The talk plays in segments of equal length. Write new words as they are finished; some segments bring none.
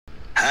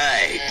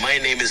Hi, my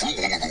name is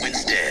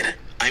Winstead.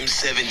 I'm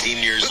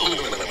 17 years old.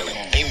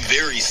 I'm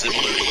very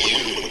similar to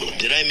you.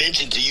 Did I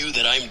mention to you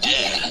that I'm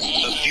dead?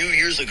 A few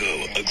years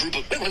ago, a group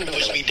of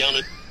pushed me down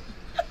a...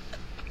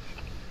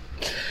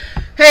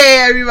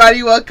 Hey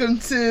everybody, welcome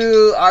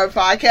to our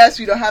podcast.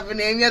 We don't have a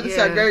name yet. This is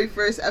our very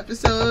first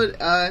episode.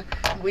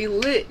 We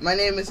lit. My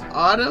name is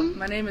Autumn.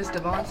 My name is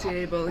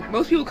Devontier, but like,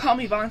 most people call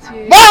me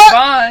Vontier. What?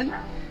 Vaughn.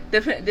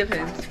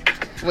 Depends.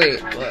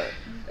 Wait, what?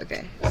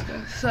 Okay.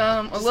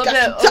 A little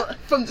bit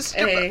from the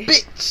stripper, hey,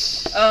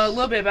 bitch. A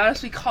little bit about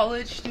us. We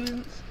college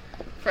students,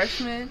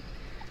 freshmen.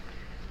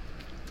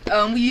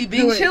 We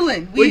been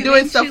chilling. We're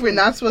doing stuff we're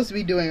not supposed to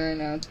be doing right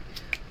now.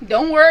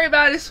 Don't worry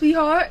about it,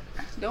 sweetheart.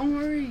 Don't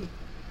worry.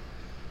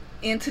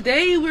 And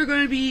today we're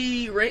going to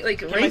be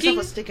ranking. Myself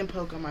a stick and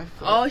poke on my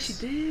foot. Oh, she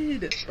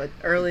did. But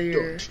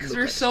earlier, because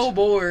we're so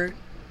bored.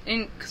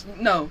 We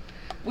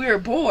were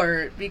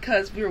bored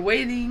because we were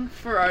waiting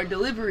for our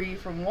delivery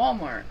from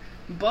Walmart,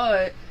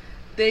 but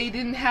they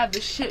didn't have the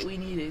shit we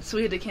needed, so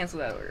we had to cancel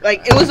that order.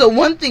 Like, it was a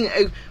one thing.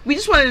 We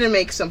just wanted to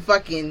make some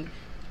fucking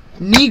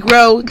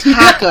Negro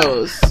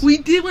tacos. We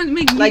did want to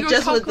make Negro like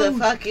just tacos. with the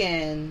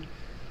fucking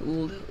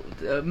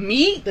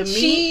meat,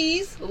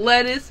 cheese,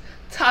 lettuce,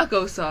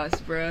 taco sauce,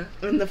 bruh,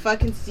 and the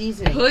fucking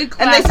seasoning. Hood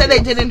and they said they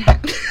didn't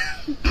have.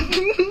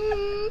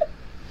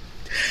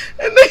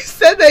 And they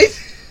said they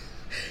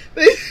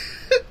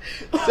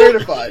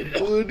certified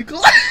hood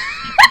class.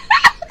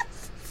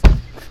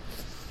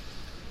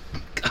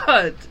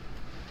 God.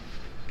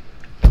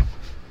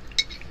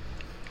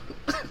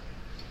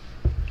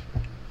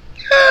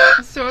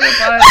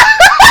 Certified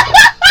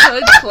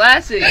hood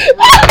classic.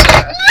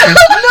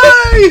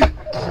 No,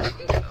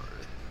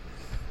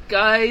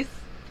 guys.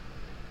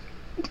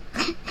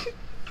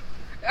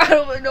 I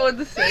don't even know what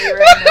to say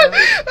right now.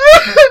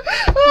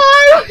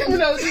 I don't even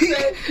know what to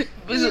say.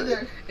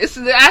 It's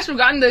the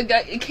ashwagandha.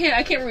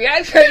 I can't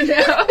react right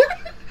now.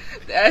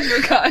 The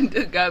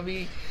ashwagandha got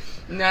me.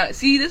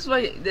 See, this is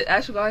why the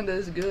ashwagandha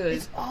is good.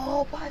 It's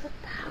all by the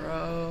power.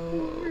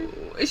 Bro,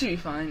 it should be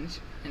fine.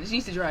 It just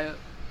needs to dry up.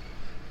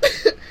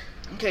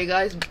 Okay,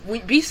 guys,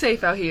 be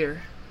safe out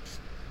here.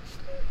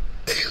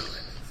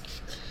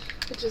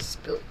 I just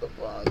spilled the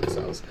vlog because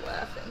I was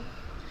laughing.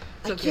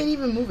 It's I can't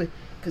even move it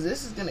because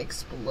this is gonna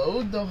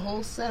explode the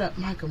whole setup.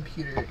 My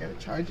computer, I gotta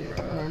charge it.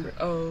 Remember?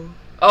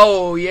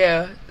 Oh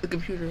yeah, the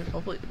computer.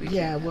 Hopefully, we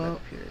can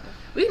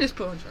just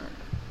put on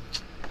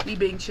charge. We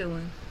been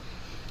chilling.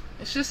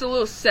 It's just a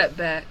little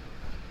setback.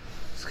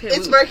 Okay,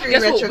 it's Mercury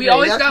retrograde. We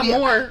always got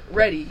more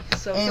ready,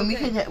 so and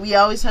we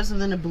always have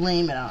something to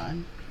blame it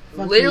on.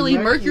 Fucking literally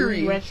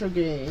Mercury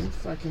retrograde,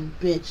 fucking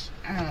bitch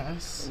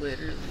ass.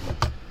 Literally.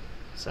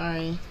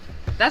 Sorry.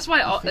 That's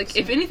why,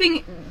 if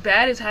anything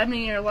bad is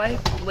happening in your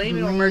life, blame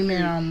it on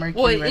Mercury.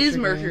 Well, it is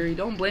Mercury.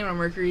 Don't blame it on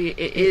Mercury.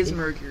 It is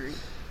Mercury.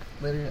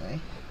 Literally.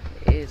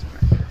 It is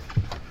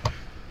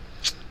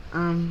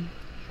Mercury.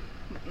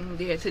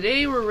 Yeah.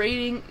 Today we're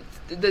rating.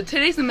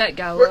 Today's the Met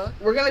Gala.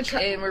 We're gonna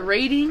try, and we're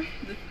rating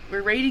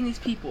these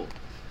people,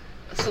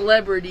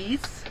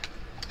 celebrities.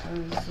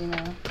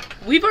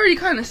 We've already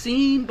kind of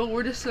seen, but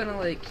we're just gonna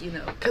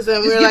because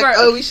then we're like,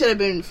 we should have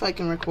been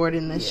fucking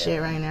recording this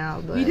shit right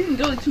now, but we didn't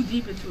go too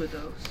deep into it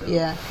though. So.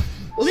 Yeah.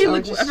 Let me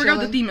look. I forgot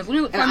what the theme is. Let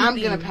me look.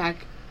 I'm gonna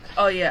pack.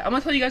 Oh yeah, I'm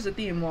gonna tell you guys the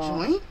theme.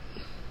 Joint?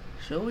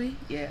 Shall we?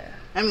 Yeah.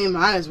 I mean,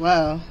 might as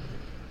well.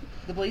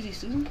 The Blazy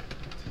Susan?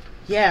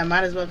 Yeah,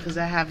 might as well because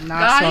I have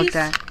not smoked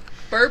that.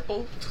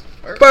 Purple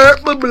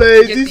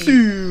Blazy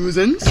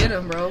Susans. Get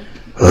them, bro.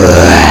 Smoked 5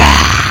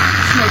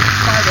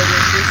 of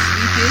them this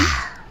weekend.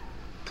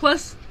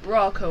 Plus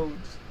raw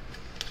cones.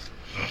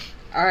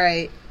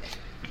 Alright.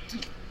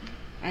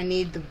 I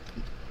need the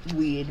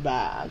weed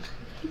bag.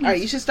 Alright,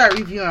 you should start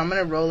reviewing. I'm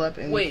gonna roll up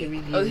and we can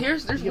review. Oh,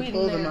 there's weed in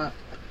there. Them up.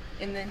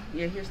 And then,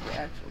 here's the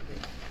actual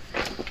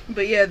thing.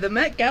 But yeah, the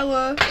Met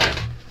Gala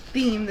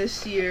theme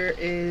this year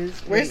is...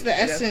 Where's the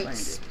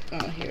essence?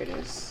 Oh, here it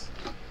is.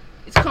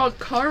 It's called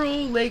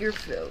Karl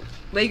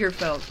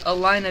Lagerfeld, a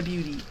line of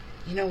beauty.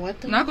 You know what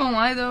though? Not gonna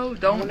lie though,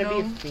 don't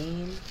know. Be a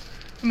theme.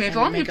 I mean, if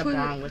I make a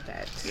bong with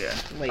that. Yeah.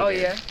 Later. Oh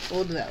yeah.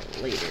 We'll do that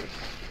later.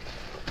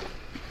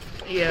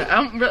 Yeah,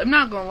 I'm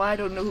not gonna lie. I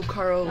don't know who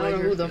Karl Lagerfeld is. I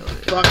don't know who the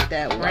fuck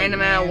that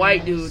random ass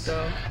white dude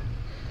though.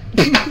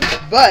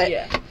 But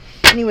yeah.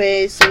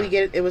 Anyways, so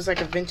it was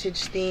like a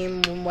vintage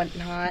theme and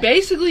whatnot.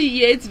 Basically,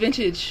 yeah, it's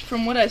vintage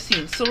from what I've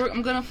seen. So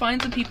I'm gonna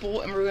find some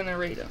people and we're gonna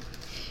rate them.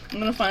 I'm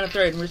gonna find a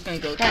thread and we're just gonna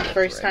go. My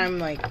first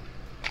time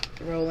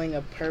rolling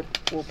a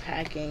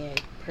packing a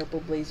purple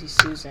Blazy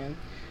Susan.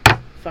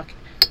 Fuck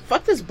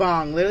this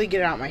bong. Literally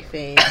get it out my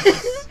face.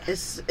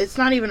 It's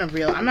not even a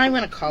real. I'm not even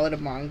gonna call it a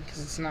bong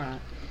because it's not.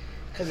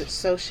 Because it's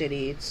so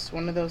shitty. It's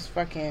one of those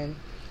fucking.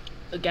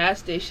 A gas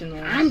station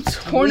one. I'm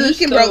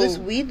tweaking, bro. This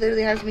weed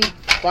literally has me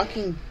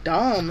fucking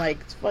dumb.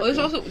 It's fucking.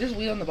 There's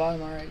weed on the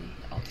bottom already.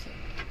 Also.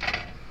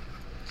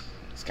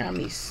 It's got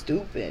me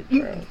stupid, bro.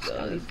 It's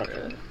got me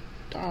fucking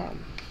dumb.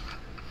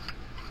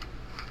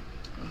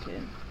 Okay.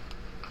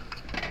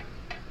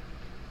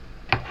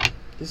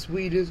 This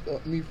weed has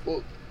got me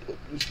fucked up.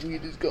 This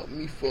weed has got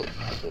me fucked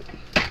up.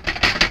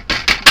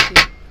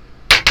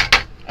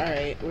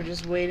 Alright, we're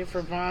just waiting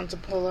for Vaughn to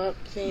pull up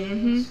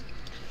things.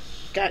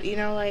 Got,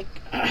 like...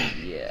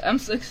 yeah, I'm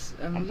gonna just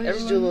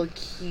do a little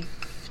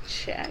Keith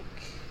check.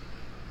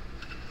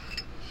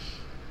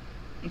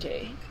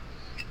 Okay.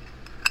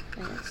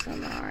 And some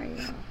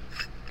Mario.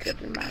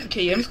 Good in mind.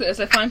 Okay, yeah, as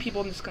I find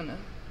people, I'm just gonna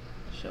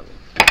show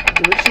it.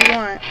 Do what you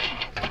want.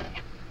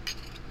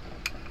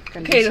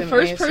 Okay, the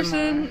first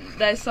person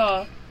that I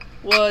saw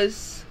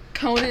was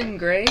Conan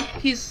Gray.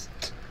 He's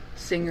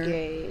singer.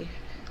 Gay.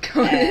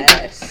 Conan.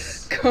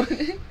 Yes.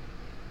 Conan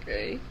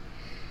Gray.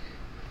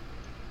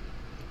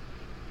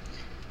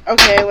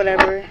 Okay,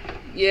 whatever.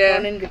 Yeah.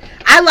 Conan Gray.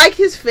 I like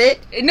his fit.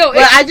 No,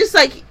 but I just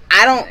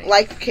I don't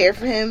care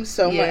for him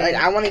so much. Yeah. Like,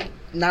 I want to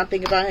not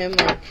think about him,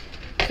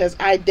 because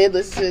I did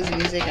listen to his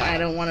music and I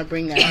don't want to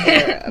bring that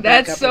back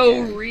That's up so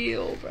again.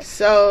 real, bro.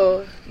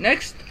 So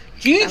next,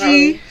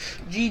 Gigi.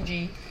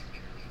 Gigi.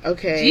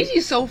 Okay.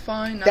 Gigi's so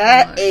fine.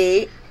 That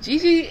 8.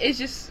 Gigi is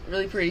just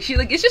really pretty.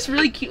 It's just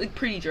really cute, like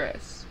pretty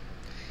dress.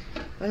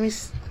 I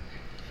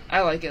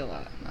like it a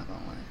lot. Not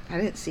gonna lie. I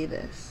didn't see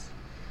this.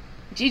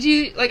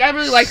 Gigi, I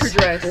really like her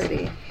dress.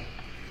 Pretty.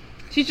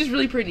 She's just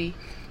really pretty,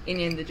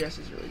 and the dress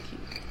is really cute.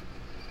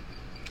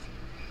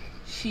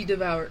 She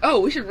devoured. Oh,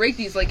 we should rate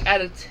these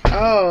out of 10.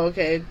 Oh,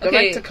 okay. Go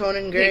back to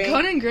Conan Gray. Yeah,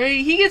 Conan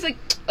Gray, he gets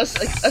a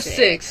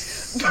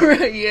 6.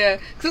 Yeah,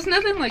 because it's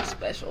nothing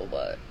special,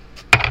 but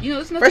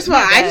it's nothing. First of all,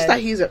 bad. I just thought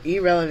he's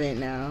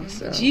irrelevant now.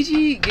 So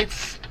Gigi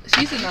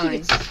she's a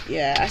 9.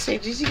 Yeah, I say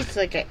Gigi gets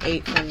an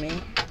 8 from me.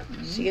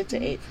 She gets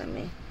an 8 from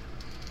me.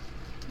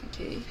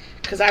 Okay.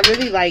 Because I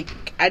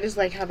just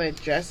like how the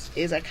dress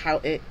is,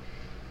 how it's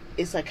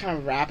kind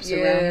of wraps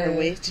around her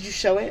waist. Did you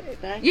show it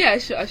back? Yeah, I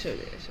showed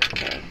it.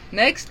 Okay.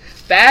 Next,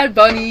 Bad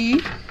Bunny.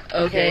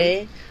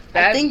 Okay.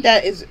 I think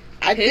that is...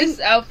 His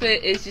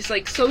outfit is just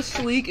so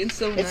sleek and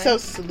so nice. It's so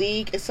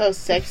sleek. It's so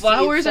sexy. The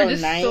flowers it's so are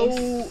just nice.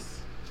 so...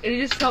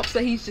 It just helps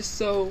that he's just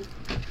so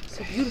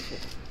beautiful.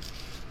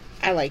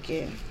 I like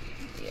it.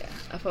 Yeah,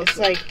 It's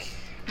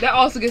that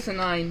also gets a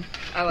 9.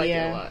 I like it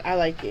a lot. I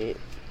like it.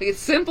 It's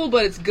simple,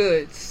 but it's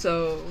good.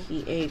 So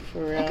He ate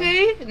for real.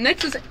 okay.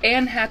 Next is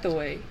Anne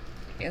Hathaway.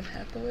 Anne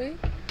Hathaway.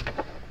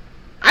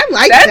 I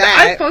like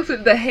that. I fucked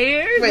with the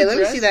hair. Wait, let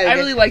me see that again. I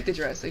really like the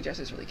dress. The dress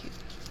is really cute.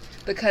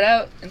 The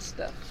cutout and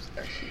stuff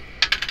are cute.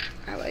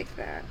 I like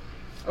that.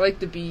 I like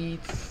the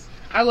beads.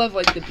 I love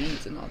the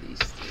beads and all these.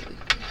 Really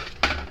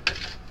cool.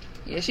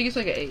 Yeah, she gets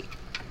an 8.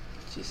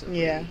 She's so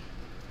pretty. Yeah.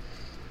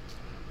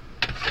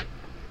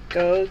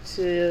 Go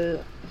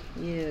to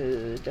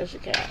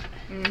Doja Cat.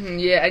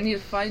 Yeah, I need to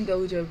find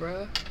Doja,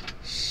 bro.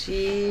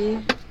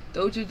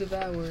 Doja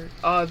devoured,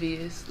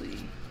 obviously.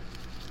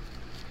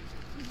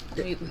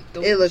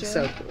 It looks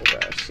so cool, bro.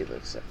 She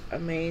looks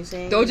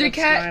amazing. Doja That's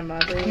Cat, my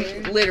mother.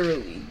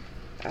 literally.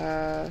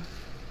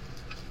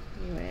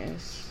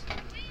 Anyways,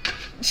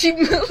 she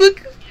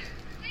look.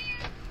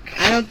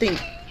 I don't think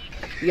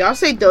y'all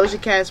say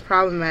Doja Cat is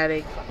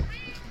problematic.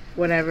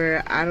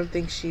 Whatever. I don't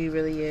think she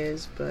really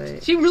is,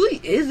 but she really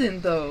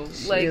isn't though.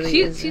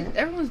 She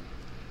everyone's.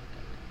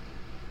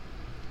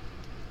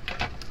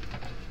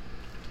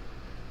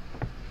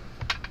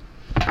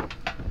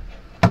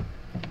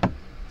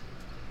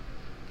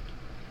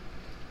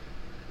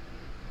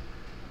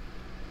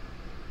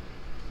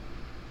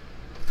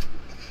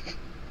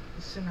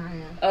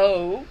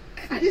 Oh,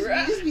 I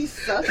just be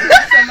sus when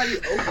somebody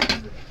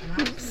opens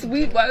it.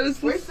 Sweet, why was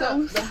this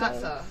so the hot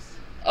sauce?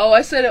 Oh,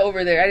 I said it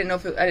over there. I didn't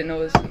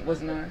know it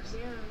wasn't ours. Yeah.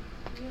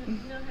 You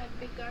don't have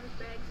big garbage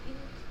bags either?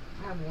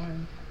 I have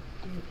one.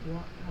 How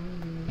many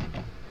do you need? I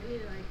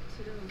need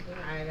 2. But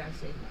I gotta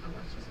save my. I'll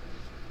watch this.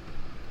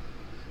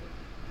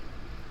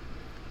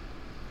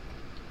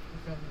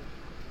 No,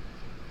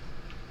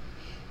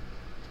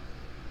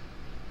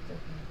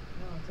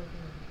 it's okay.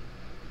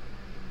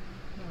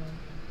 No.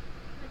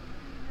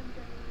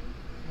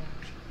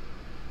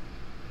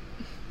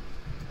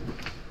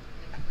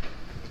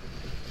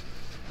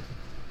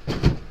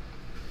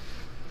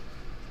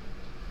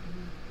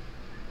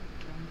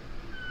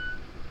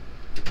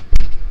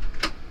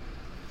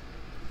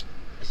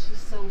 It's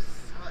just so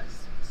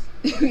sus.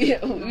 Yeah,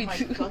 On me my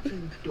too.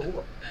 fucking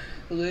door.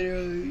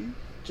 Literally.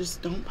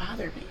 Just don't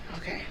bother me,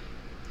 okay?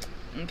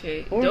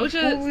 Okay, What were we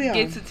Doja on?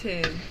 gets a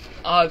 10,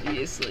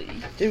 obviously.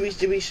 Did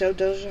we show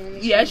Doja on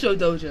this? Yeah, I showed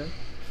Doja.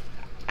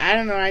 I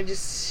don't know.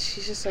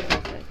 She's just so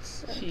perfect.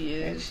 So, She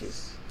is. and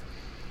she's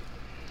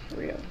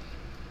real.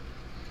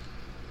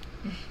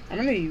 I'm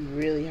gonna be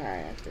really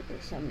high after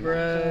this.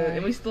 Bruh,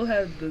 and we still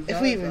have the Zaza.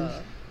 If we even-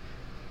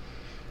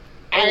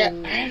 I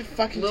had to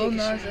fucking Lil take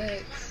a Nas shot.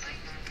 X.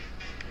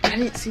 I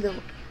didn't see the.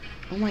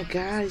 Oh my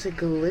god, he's a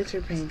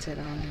glitter painted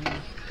on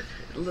him.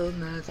 Lil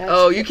Nas. That's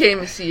Oh, you can't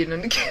even see it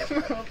on the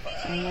camera.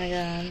 Oh my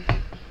god.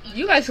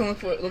 You guys can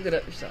look it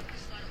up yourselves.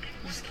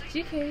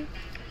 You can.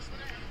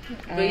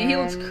 But he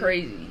looks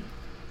crazy.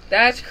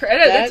 That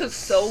took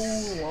so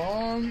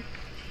long.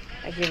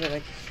 I give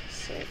it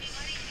 6.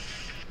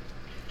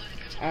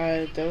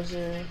 Those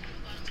are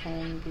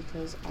 10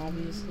 because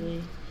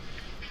obviously.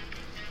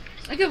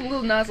 I give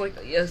Lil Nas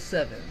a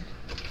 7.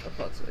 I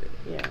fucks with it.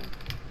 Yeah,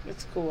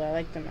 it's cool. I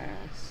like the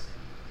mask.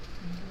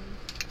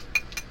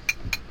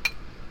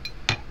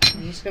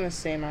 I'm just gonna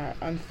say my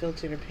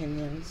unfiltered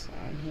opinions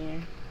on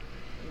here.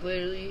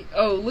 Literally.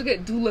 Oh, look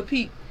at Dula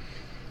Peep.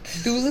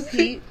 Dula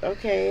Peep,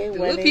 okay.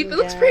 Dula Peep, it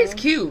looks pretty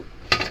cute.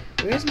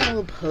 Where's my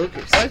little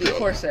poker I like the stick?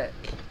 corset.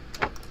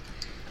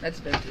 That's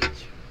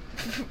vintage.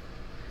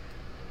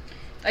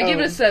 I give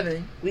it a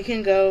 7. We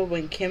can go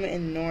when Kim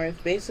and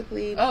North,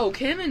 basically. Oh,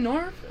 Kim and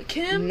North?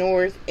 Kim?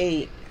 North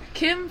 8.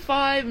 Kim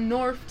 5,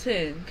 North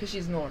 10, because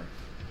she's North.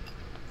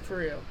 For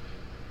real.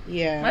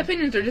 Yeah. My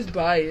opinions are just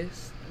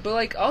biased. But,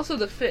 like, also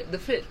the fits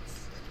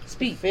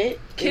speak. Fit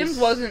Kim's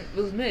was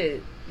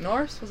mid.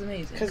 North's was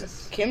amazing.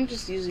 Because Kim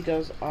just usually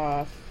goes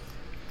off.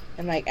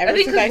 And, like, I ever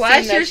think since I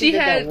last seen year that, she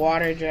did had that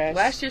water dress.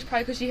 Last year's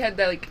probably because she had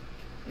that, like,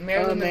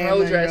 Marilyn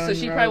Monroe dress. So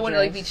she probably wanted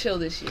to, like, be chill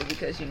this year.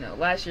 Because, you know,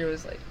 last year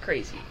was, like,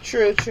 crazy.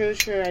 True.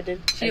 I did.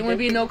 She didn't want to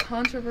be no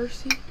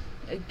controversy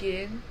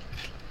again.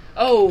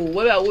 Oh,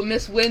 what about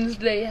Miss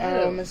Wednesday?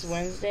 Oh, Miss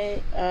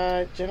Wednesday?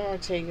 Jenna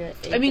Ortega.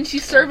 I mean,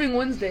 she's serving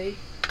Wednesday.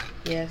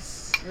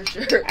 Yes. For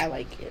sure. I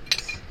like it.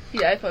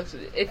 Yeah, I fucks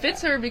with it. It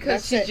fits her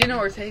because That's she's it. Jenna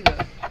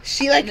Ortega.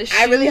 She, like,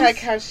 I really like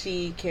how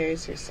she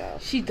carries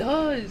herself. She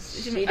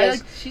does. She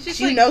does. She's just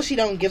she like, knows she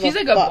don't give a fuck.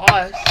 she's like a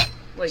boss.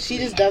 Like, she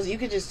just does. You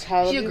could just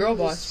tell. She's a girl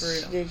boss,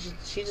 for real.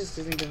 She just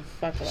doesn't give a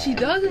fuck about She it.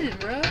 doesn't,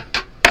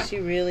 bruh. She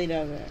really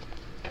doesn't.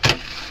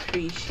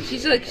 Appreciate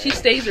She's like, she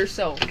stays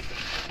herself.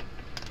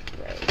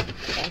 Right.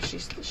 Oh, she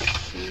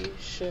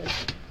should.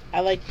 I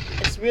like.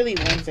 It's really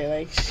Wednesday.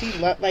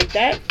 Like like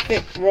that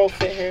role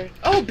fit her.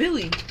 Oh,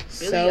 Billie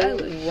so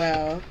Eilish.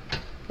 well.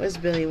 What's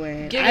Billie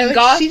wearing? Giving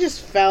goth. She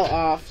just fell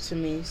off to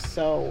me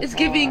so. It's hard.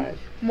 giving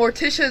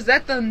Morticia. Is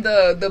that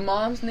the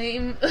mom's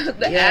name? The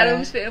Yeah.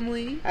 Addams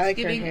family. I like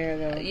it's giving, her hair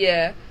though.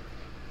 Yeah.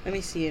 Let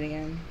me see it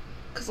again.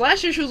 Cause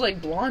last year she was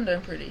like blonde.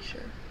 I'm pretty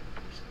sure.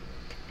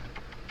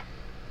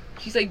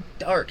 She's like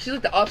dark. She's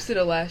like the opposite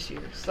of last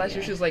year. So last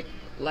year she was like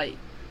light.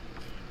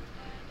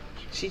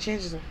 She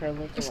changes up her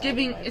look. It's a lot,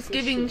 giving. though. I It's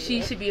giving. appreciate She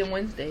it. should be in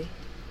Wednesday.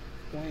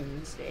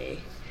 Wednesday.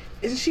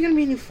 Isn't she gonna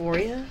be in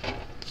Euphoria?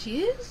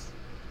 She is.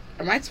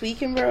 Am I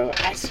tweaking, bro?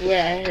 I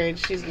swear I heard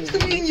she's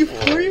gonna be in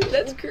Euphoria.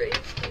 That's crazy.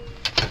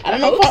 I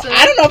don't know. hope so.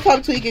 I don't know if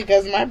I'm tweaking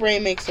because my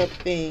brain makes up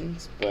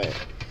things, but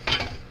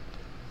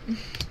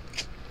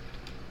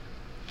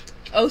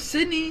Oh,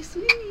 Sydney,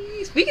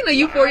 sweetie. Speaking of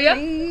Euphoria,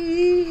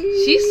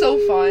 she's so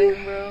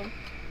fine, bro.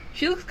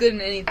 She looks good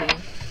in anything.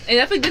 And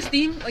I feel like this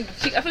theme, I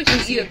feel like she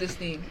can eat up this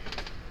theme.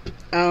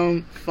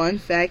 Fun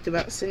fact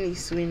about Sydney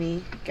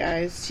Sweeney,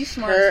 guys. She's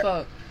smart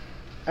as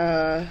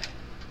fuck.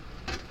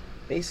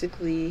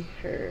 Basically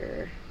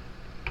her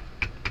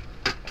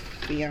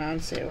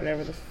fiance,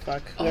 whatever the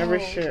fuck, whoever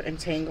her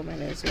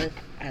entanglement is with,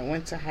 I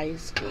went to high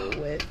school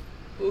with.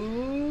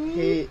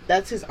 Ooh.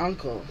 That's his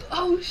uncle.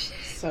 Oh shit.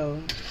 So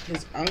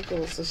his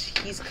uncle,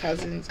 he's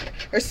cousins.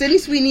 Or Sydney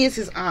Sweeney is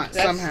his aunt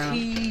That's somehow.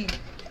 tea.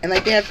 And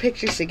like they have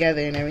pictures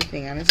together and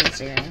everything on his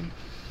Instagram.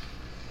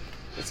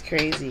 It's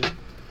crazy.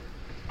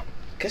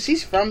 Cause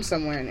she's from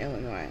somewhere in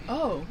Illinois.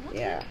 Oh.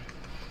 Yeah.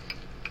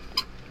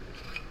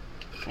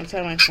 One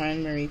time my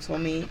friend Marie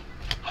told me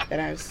that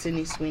I have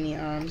Sydney Sweeney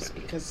arms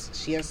because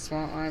she has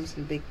small arms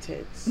and big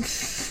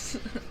tits.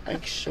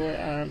 Like short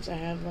arms. I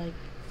have like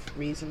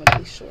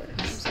reasonably short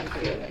arms. I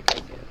feel like I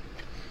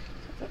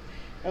do.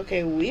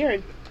 Okay, we are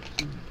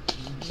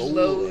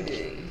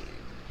Loading.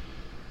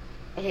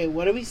 Okay,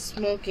 what are we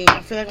smoking?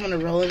 I feel like I'm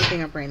gonna roll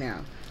everything up right now.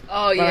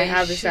 Oh But yeah. I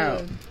have you this should.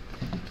 out.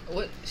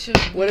 What should?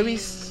 What do we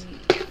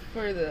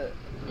for the?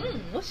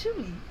 What should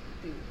we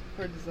do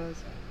for the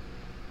Zaza?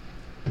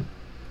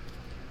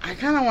 I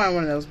kind of want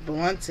one of those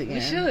blunts again.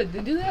 We should.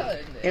 They do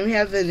that. And we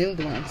have the new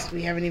blunts.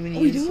 We haven't even Oh,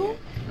 we used do? yet.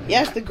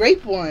 Yes, the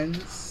grape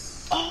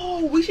ones.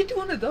 Oh, we should do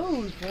one of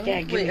those, bro.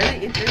 Yeah, give Wait, me are that.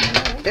 they in there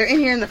now? They're in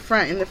here in the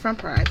front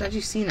part. I thought you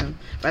seen them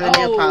by the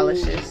nail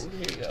polishes.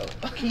 Here you go.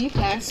 Can you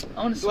pass?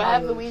 I want to Do I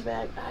have the weed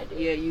bag? I do.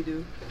 Yeah, you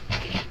do.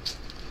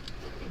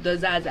 The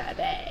Zaza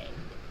bag.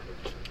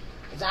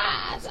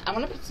 Zaz. I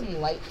want to put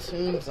some light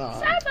tunes on.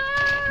 Zaza!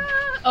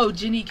 Oh,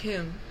 Jenny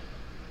Kim.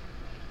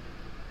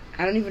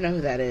 I don't even know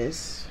who that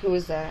is. Who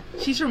is that?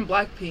 She's from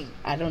Blackpink.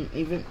 I don't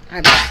pay attention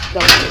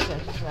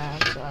to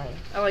that. I'm sorry.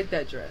 I like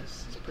that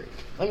dress. It's pretty.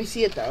 Let me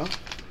see it though.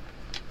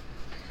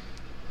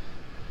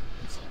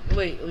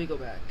 Wait, let me go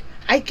back.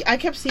 I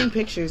kept seeing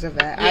pictures of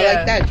that. I Yeah.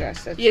 like that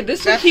dress. Yeah,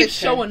 this one that keeps fits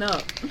her. showing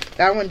up.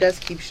 That one does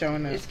keep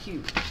showing up. It's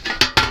cute.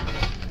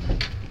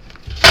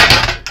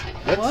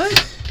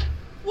 What's-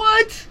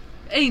 What?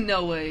 Ain't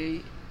no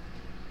way.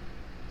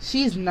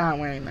 She's not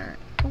wearing that.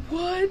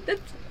 What?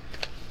 That's...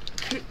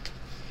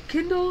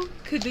 Kendall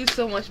could do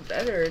so much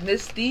better in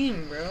this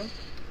theme, bro.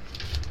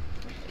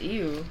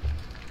 Ew.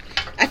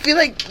 I feel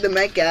like the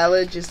Met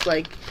Gala just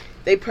like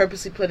they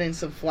purposely put in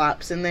some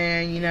flops in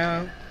there, you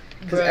know,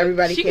 because Bruh,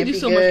 everybody she can't could do be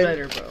so good.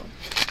 much better,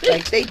 bro.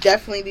 Like they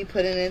definitely be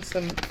putting in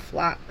some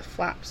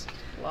flops.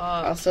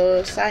 Wow.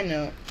 Also, side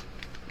note,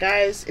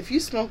 guys, if you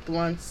smoke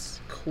blunts,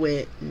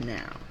 quit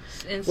now.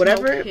 And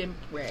whatever- smoke hemp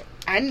wrap.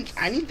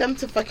 I need them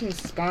to fucking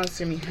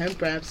sponsor me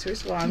hemp wraps.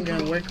 First of all, I'm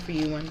gonna work for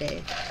you one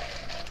day.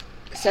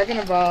 Second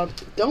of all,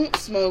 don't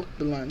smoke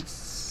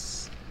blunts.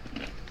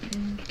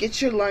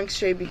 get your lungs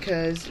straight,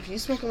 because if you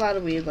smoke a lot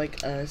of weed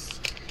like us,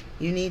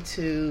 you need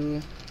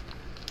to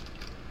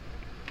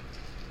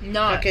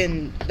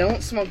fucking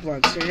don't smoke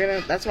blunts.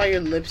 That's why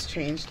your lips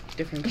change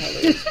different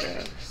colors,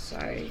 bro.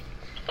 Sorry.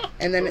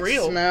 And then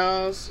it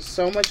smells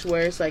so much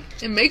worse. Like,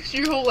 it makes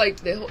your whole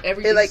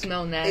everything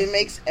smell nasty. It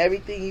makes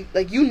everything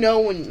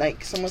when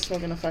like someone's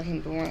smoking a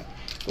fucking blunt.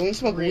 But when you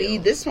smoke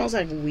weed, this smells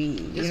like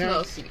weed. You know?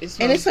 It smells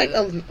and it's good.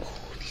 like,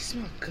 these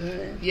smell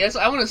good. Yes,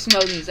 I want to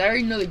smell these. I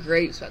already know the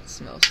grapes about to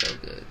smell so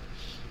good.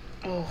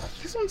 Oh,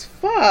 this one's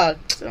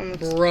fucked.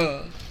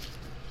 Bruh.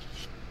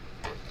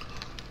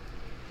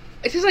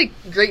 It tastes like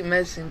grape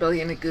medicine, but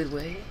like in a good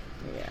way.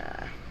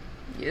 Yeah.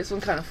 Yeah, this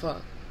one kind of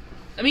fucked.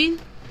 I mean,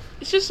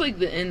 it's just like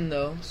the end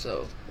though,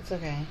 so it's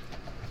okay.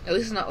 At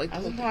least it's not like. I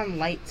was on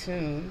light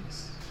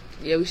tunes.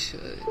 Yeah, we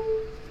should.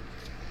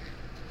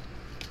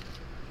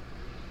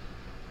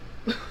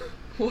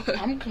 What?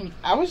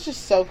 I was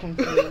just so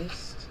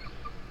confused.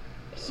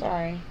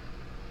 Sorry.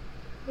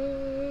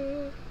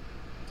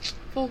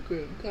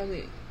 Fulcrum, come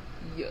in.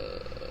 Yeah.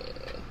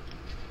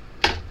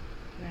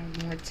 I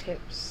have more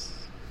tips.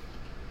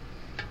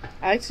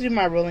 I like to do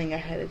my rolling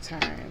ahead of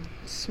time.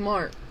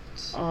 Smart.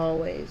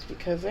 Always,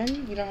 because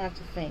then you don't have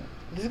to think.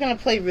 This is gonna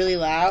play really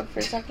loud for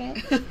a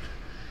second.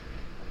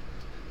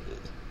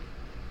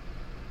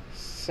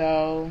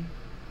 So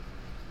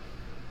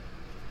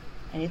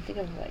I need to think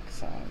of like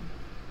some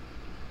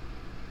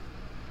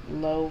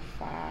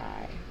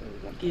lo-fi.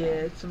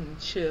 Yeah, some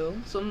chill,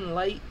 some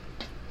light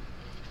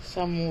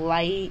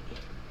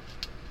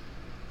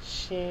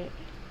shit.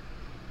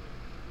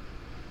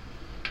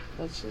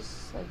 Let's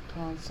just like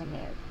put on some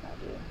air. I'll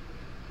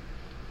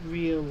do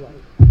real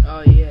light.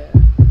 Oh yeah.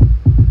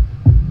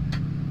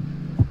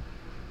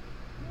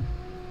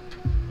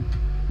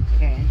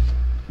 Okay.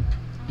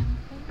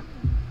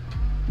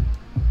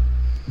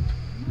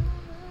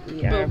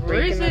 Yeah,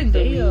 where's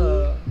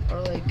Zendaya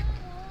or like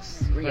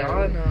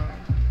Rihanna?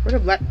 Where the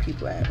black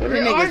people at? Where the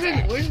niggas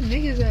at? Where's the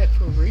niggas at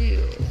for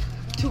real?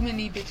 Too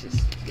many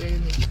bitches. Where the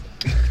niggas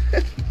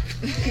at?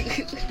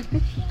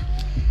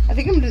 I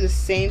think I'm gonna do the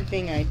same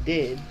thing I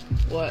did.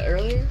 What,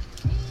 earlier?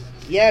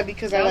 Yeah,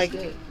 because that I like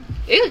good.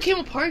 It came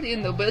apart at the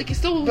end though, but like it's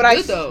still but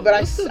good though. But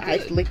I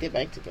licked it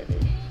back together.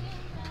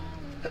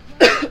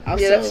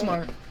 Yeah, that's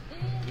smart.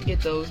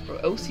 Get those, bro.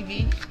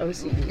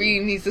 OCB. We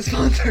needs to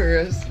sponsor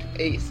us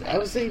ASAP.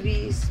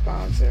 OCB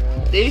sponsor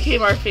us. They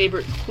became our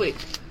favorite quick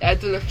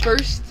after the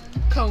first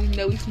cone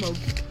that we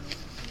smoked.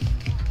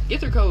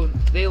 Get their cone.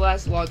 They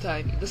last a long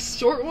time. The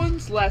short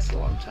ones last a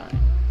long time.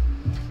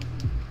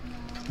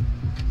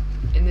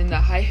 And then the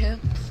high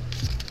hemp.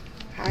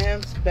 High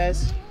hemp's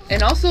best.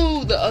 And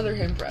also the other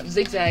hemp wraps.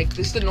 Zigzag.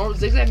 This the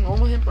zigzag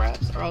normal hemp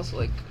wraps are also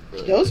like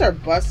really those good. Are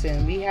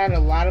busting. We had a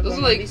lot of those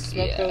them. Are like, we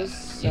smoked those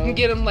so you can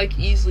get them like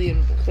easily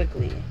and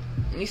quickly.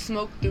 We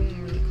smoked through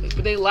them really quick.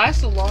 But they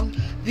last a long.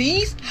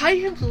 These high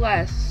hemps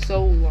last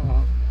so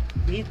long.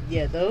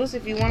 Yeah, those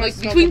if you want like to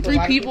smoke between 3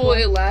 people,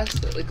 it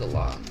lasts like a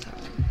long time.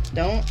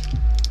 Don't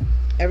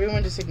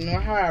everyone just ignore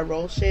how I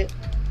roll shit.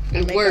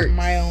 It make works. Up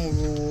my own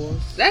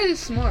rules. That is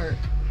smart.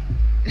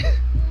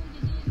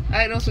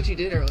 I know that's what you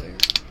did earlier.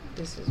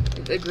 This is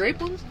the grape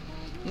ones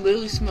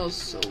literally smells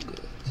so good.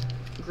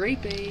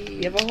 Grape aid.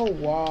 You have a whole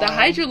wall. The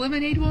Hydra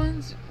lemonade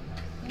ones,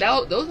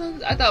 those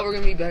ones I thought were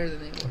gonna be better than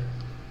they were.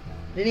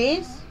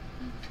 Denise?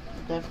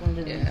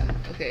 Definitely Denise. Yeah.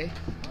 Okay.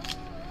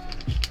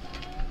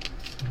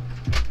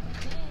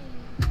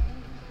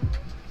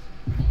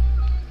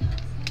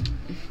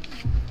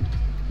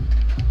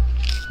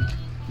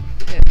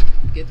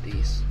 Get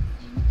these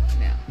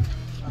now.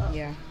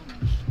 Yeah.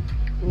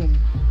 Boom.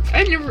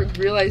 I never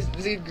realized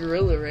there's a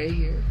gorilla right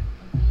here.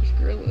 There's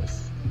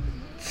gorillas.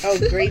 Oh,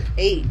 grape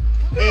 8.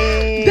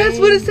 That's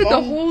what it said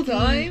the whole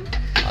time?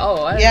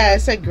 Oh, yeah,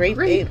 it said grape 8.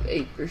 Grape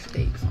 8 for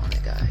steaks on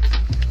it, guys.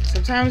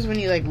 Sometimes when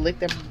you like lick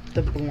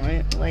the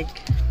blunt, like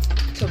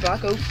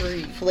tobacco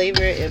free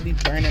flavor, it'll be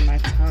burning my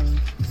tongue.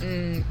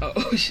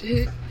 Oh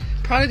shit.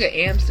 Product of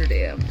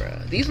Amsterdam, bro.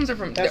 These ones are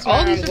from. That's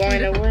all why these I'm are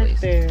going from to work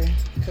places. there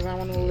because I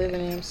want to live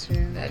in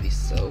Amsterdam. That'd be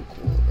so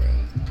cool,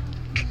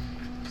 bro.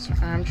 So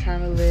I'm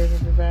trying to live,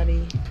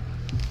 everybody.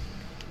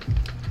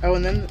 Oh,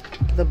 and then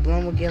the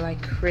blunt will get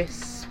like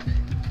crisp.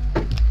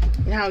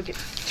 You know how it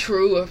gets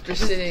true after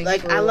sitting.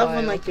 Like for I a love while.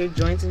 when like your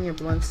joints and your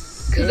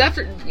blunts. Because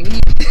after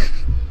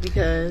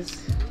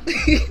because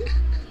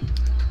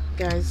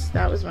guys,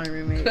 that was my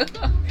roommate.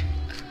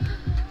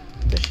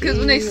 Because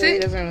when they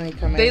sit, doesn't really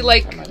come they in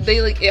like that much.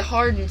 they like it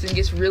hardens and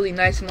gets really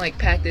nice and like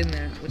packed in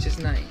there, which is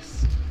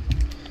nice.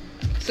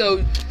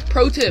 So,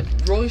 pro tip: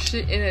 roll your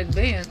shit in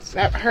advance.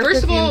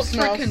 First of all,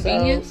 for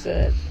convenience, so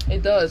good.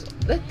 It does.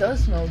 That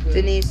does smell good.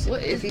 Denise,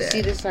 what is if you that?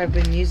 see this, I've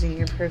been using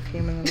your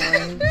perfume in the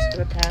mornings for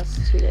the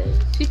past 2 days.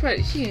 She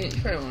probably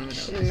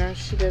won't even know. No,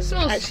 she doesn't.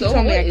 Smells She so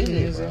told me I good, can isn't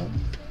it, use bro? it.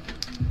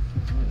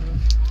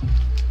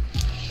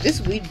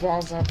 This weed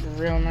balls up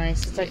real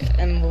nice. It's like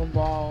in little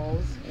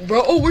balls.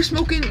 Bro, oh, we're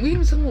smoking. We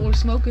didn't tell what we're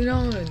smoking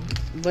on.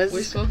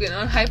 We're smoking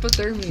on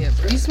hypothermia,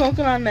 bro. You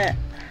smoking on that?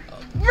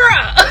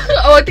 Bruh!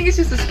 Oh, I think it's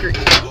just a screen.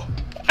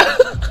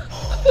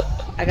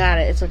 I got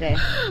it. It's okay.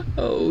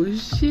 Oh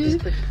Just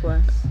shit. click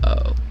plus.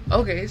 Oh.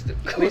 Okay.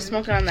 We're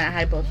smoking on that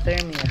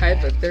hypothermia.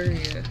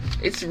 Hypothermia.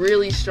 It's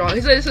really strong.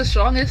 He said it's the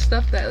strongest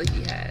stuff that like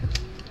he had.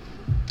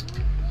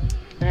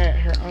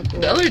 Her uncle.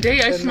 The other day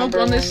I the smoked number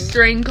on this one-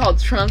 strain called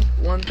Trump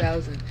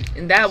 1000,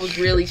 and that was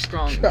really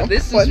strong. Trump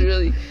This one- is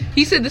really.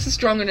 He said this is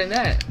stronger than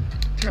that.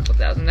 Trump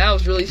 1000. That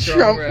was really strong,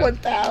 Trump bro.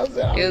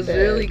 1000. It was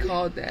really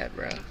called that,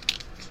 bro.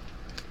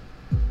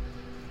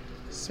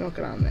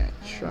 Smoking on that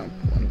Trump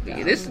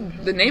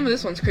 1000. The name of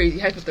this one's crazy.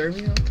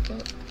 Hypothermia. What the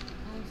fuck?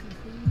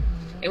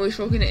 And we're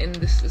smoking it in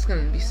this. It's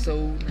gonna be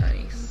so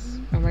nice.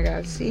 Oh my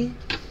god, see?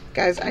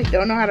 Guys, I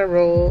don't know how to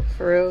roll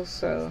for real,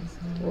 so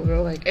we'll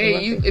go like.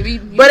 Hey, you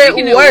But it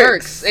making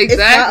works. It's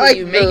Exactly. not like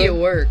you make it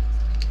work.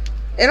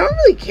 I don't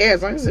really care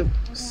as long as it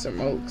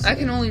smokes. I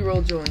can only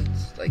roll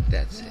joints. Like,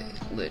 that's it.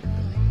 Literally.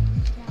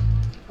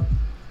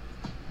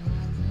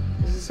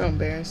 This is so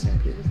embarrassing.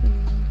 People.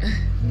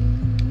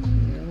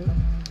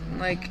 No.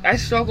 Like, I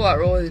struggle at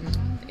rolling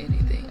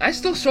anything. I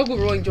still struggle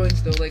rolling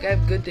joints, though. Like, I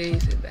have good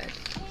days and bad days.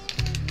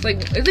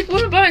 It's like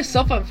when I'm by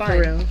myself, I'm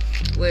fine. For real.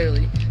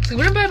 Literally. So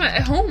when I'm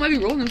at home, I be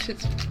rolling them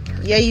shits.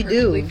 Yeah, you do.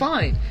 Perfectly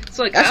fine.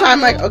 So like, That's I why don't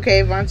I'm like, know.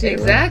 okay, Vontae.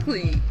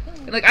 Exactly.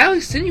 And, like, I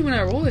always send you when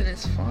I roll it, and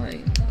it's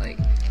fine. Like,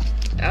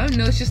 I don't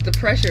know. It's just the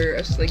pressure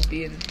of just like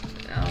being.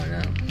 I don't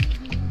know.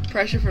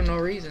 Pressure for no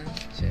reason.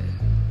 Shit.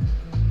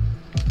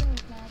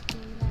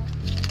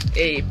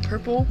 A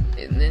purple,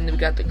 and then we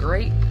got the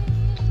grape.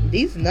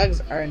 These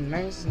nugs are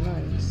nice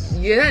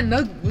nugs. Yeah, that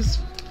nug was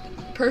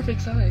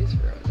perfect size,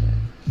 bro.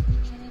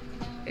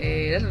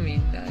 Hey, that's gonna be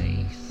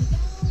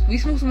nice. We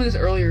smoked some of this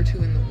earlier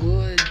too in the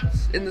woods.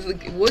 In the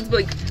like, woods, but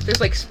like there's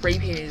like spray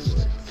painted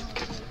woods.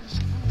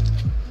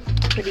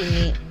 Pretty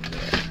neat.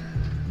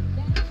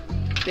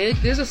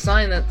 There's a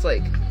sign that's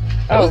like.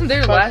 I wasn't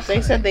there fuck, last They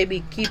time. said they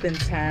be keeping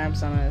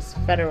tabs on us.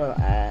 Federal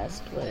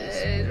ass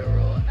place.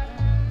 Federal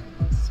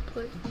ass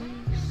place.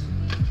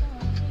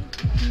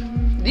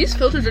 These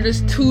filters are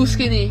just too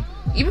skinny.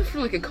 Even for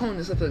like a cone,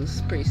 this stuff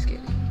is pretty skinny.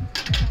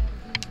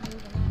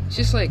 It's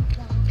just like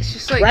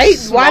Right?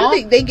 small. Why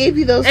did they gave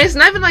you those? And it's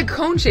not even like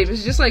cone shape.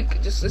 It's just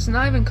it's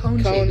not even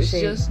cone shape. It's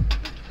shape. just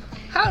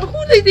who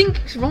do they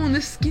think is rolling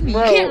this skinny?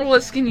 Bro. You can't roll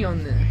that skinny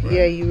on this. Bro.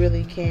 Yeah, you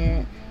really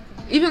can't.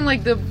 Even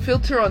like the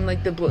filter on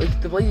like the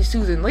Blazy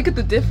Susan. Look at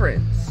the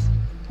difference.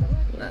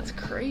 That's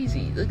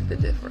crazy. Look at the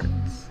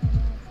difference.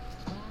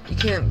 You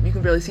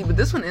can barely see, but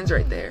this one ends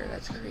right there.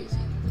 That's crazy.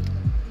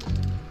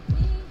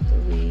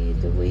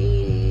 The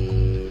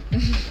weed.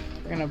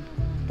 We're gonna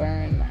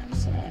burn that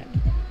sack.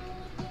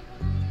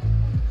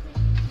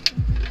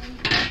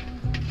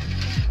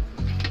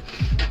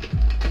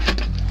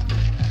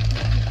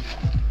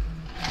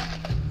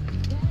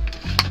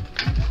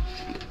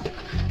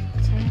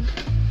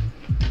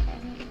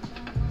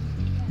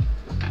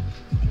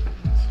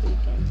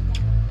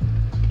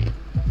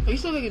 Are you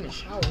still taking a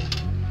shower?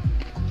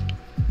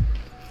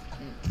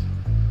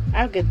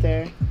 I'll get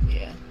there.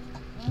 Yeah.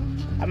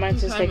 I might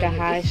just What take a time is it?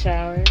 high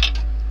shower.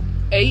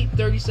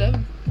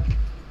 8:37.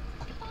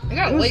 I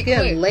got It was late.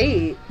 getting quick.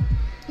 late.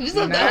 Just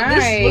love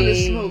this was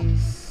the smoke.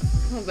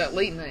 Nice. It was that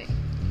late night.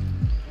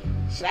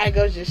 Should I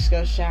just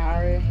go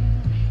shower?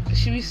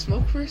 Should we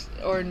smoke first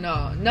or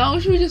no? No,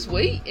 should we just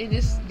wait and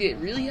just get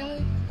really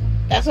high?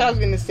 That's what I was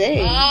gonna say.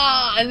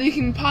 And then we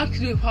can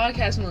do a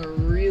podcast when we're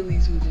really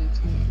zooted.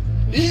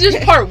 This is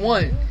just part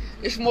one.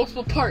 There's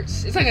multiple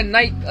parts. It's like a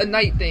night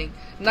thing,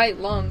 night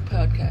long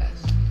podcast.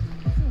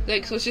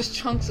 Like so, it's just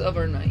chunks of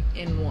our night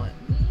in one.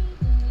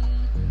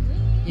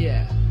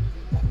 Yeah.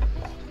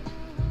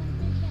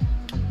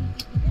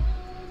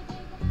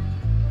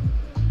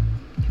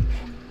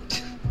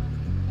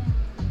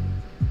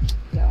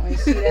 Y'all wanna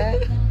see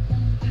that?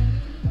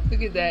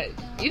 Look at that.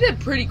 You did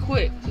pretty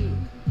quick too.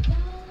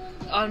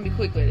 I want to be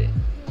quick with it.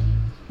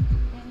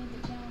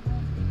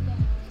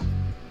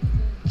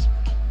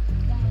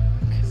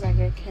 Cause like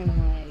I can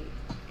like.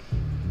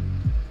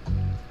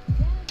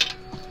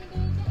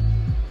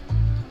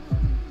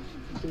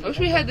 I wish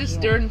we had this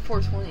during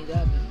 420.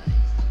 That'd be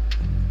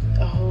nice.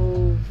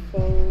 Oh,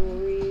 for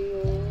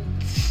real.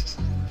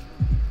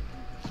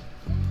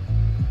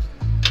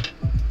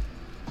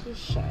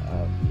 Just shut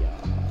up,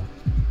 y'all.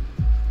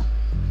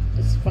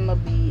 It's gonna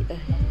be a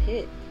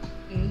hit.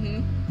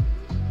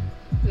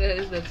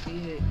 That's the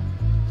hit.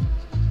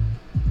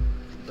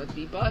 Let's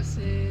be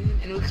bussin'.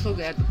 And we can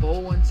still at the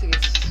bowl once it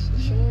gets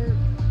short.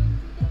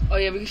 Oh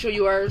yeah, we can show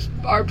you our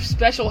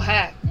special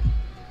hack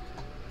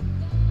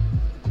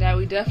that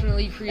we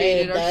definitely Hey,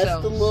 created that's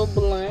ourselves. the little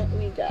blunt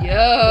we got.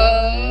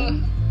 Yeah.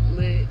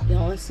 Lit. You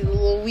don't want to see the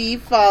little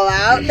weed fall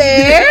out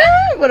there?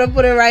 But I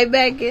put it right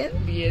back in.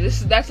 But yeah,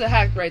 that's a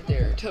hack right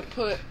there. To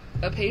put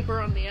a paper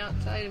on the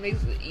outside, it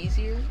makes it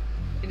easier.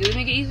 Does it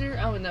make it easier?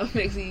 I don't know. It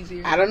makes it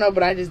easier. I don't know,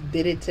 but I just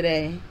did it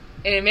today.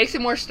 And it makes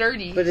it more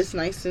sturdy. But it's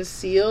nice and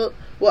sealed.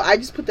 Well, I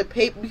just put the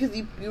paper, because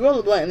you roll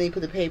the blunt and then you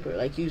put the paper,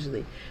 like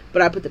usually.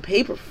 But I put the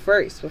paper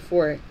first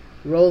before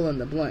rolling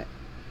the blunt.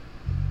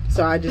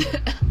 So I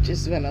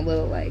just went a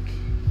little, like,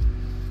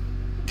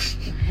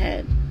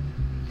 ahead.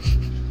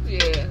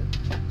 Yeah.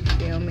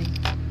 Feel me?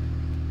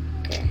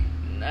 Okay.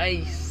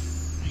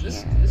 Nice.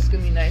 This Yeah. is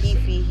gonna be nice.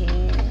 Keefy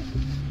hand.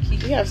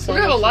 Keef. We have so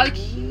We're gonna have a much lot of to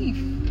Keef.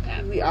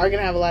 We are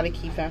gonna have a lot of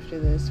keef after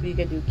this. We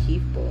could do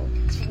keef bowl.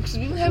 Because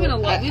we've been having a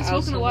lot. We've been I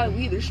smoking a lot of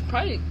weed. There's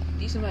probably a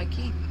decent amount of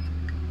Keef.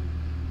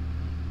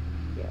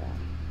 Yeah.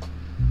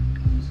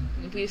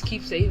 If we just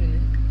keep saving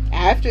it.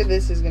 After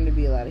this is gonna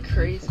be a lot of keef.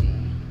 Crazy.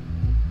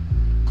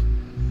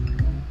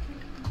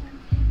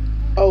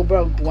 Oh,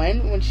 bro,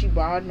 Gwen, when she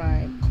borrowed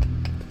my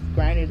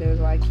grinder, there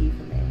was a lot of keef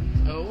in there.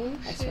 Oh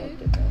I shit.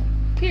 smoked it though.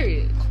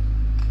 Period.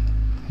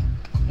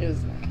 It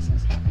was nice. I'm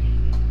sorry.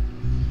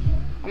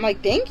 I'm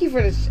like, thank you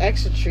for this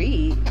extra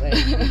treat. Like,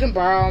 you can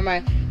borrow all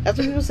my. That's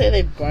what people say.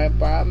 They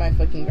borrow my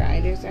fucking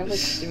grinders. I have like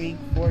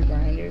 3-4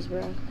 grinders,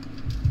 bro.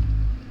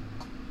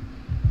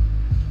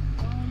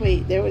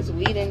 Wait, there was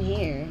weed in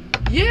here.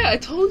 Yeah, I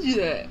told you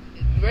that.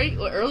 Right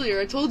earlier,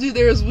 I told you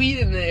there was weed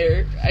in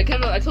there. I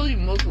told you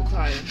multiple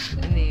times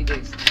in the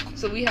days.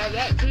 So we have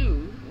that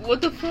too. What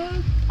the fuck?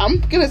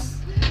 I'm gonna.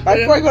 Right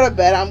before I go to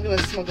bed, I'm gonna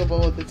smoke a bowl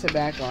with the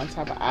tobacco on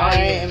top. I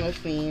am a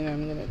fiend.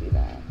 I'm gonna do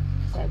that.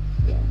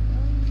 Yeah.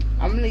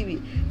 I'm gonna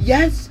be.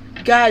 Yes,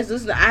 guys,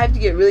 listen. I have to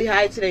get really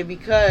high today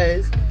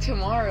because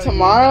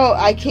tomorrow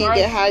I can't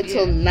get high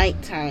till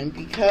nighttime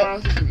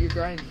because you're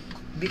grinding.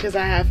 Because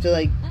I have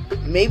to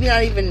maybe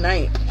not even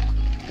night.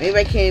 Maybe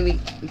I can't even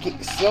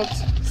get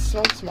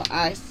smoked my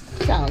eyes.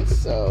 Sounds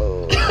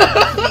so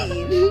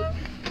mean.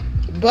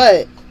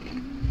 But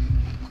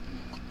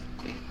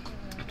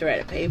I have to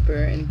write a paper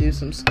and do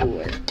some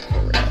schoolwork for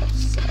real.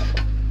 So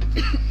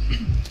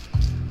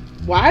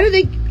why do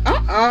they?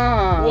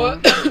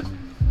 What?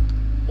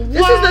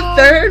 This is the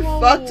third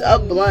fucked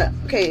up blunt.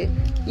 Okay,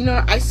 you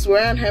know I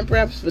swear on hemp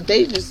wraps, but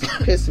they just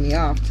pissed me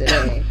off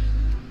today.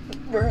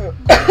 Bro,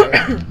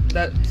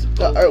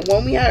 the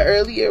one we had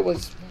earlier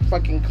was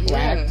fucking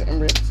cracked and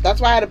ripped.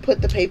 That's why I had to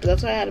put the paper.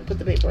 That's why I had to put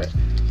the paper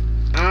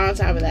on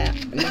top of that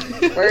in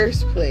the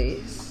first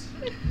place.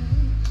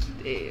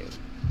 Damn.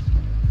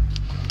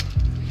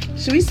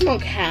 Should we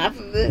smoke half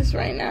of this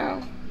right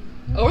now?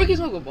 Or we can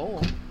smoke a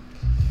bowl.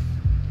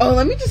 Oh,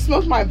 let me just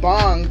smoke the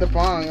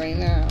bong right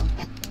now.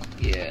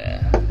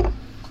 Yeah.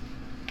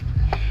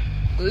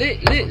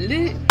 Lit.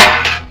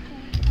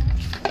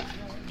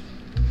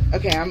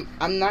 Okay,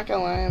 I'm not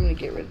gonna lie. I'm gonna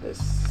get rid of this.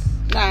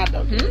 Nah,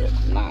 don't get rid of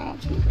it. Nah,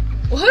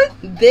 what?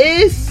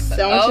 This. I'm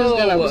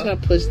just gonna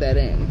push that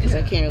in because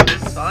I can't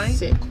really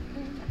sit.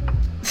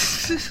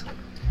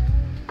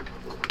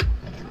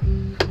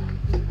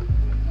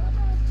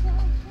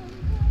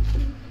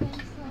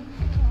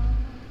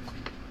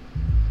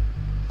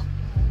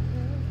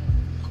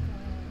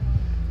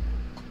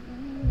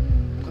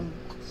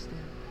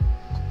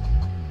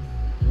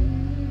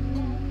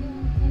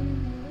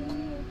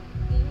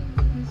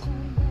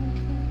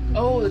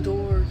 Oh, the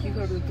door. You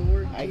go to the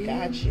door. I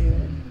got you.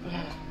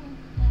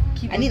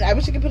 I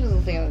wish I could put a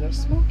little thing on the door.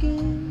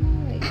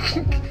 Smoking.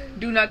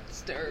 Do not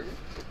disturb.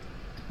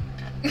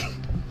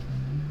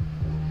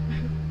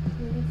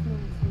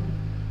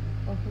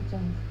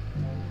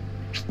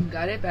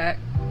 Got it back.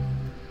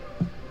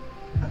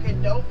 Okay,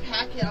 don't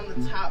pack it on the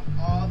top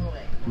all the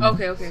way.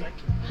 Okay. So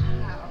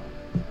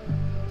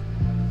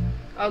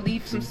I'll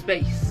leave some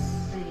space.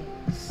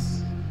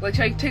 Thanks. Like,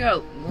 should I take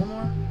out a little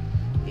more?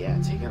 Yeah,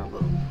 take out a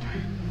little more.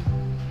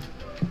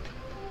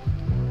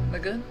 Is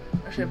that good?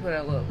 Or should I put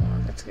out a little more?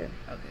 That's good.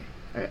 Okay.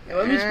 Alright,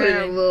 Let me just put it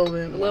in a little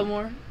bit. A little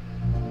more?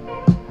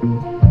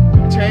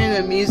 Turning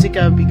the music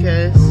up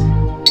because...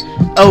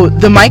 Oh,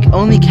 the mic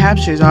only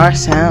captures our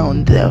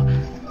sound, though.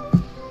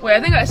 Wait,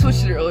 I think I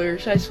switched it earlier.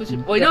 Should I switch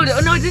it? Wait, no,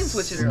 I didn't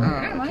switch it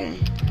earlier. Oh, okay.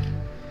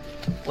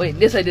 Wait,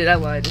 yes, I did. I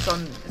lied. It's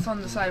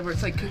on the side where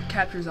it's like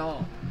captures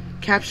all.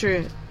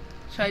 Capture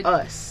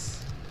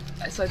us.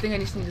 So I think I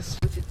just need to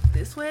switch it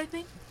this way, I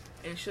think.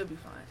 And it should be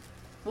fine.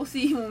 We'll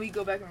see when we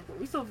go back and record.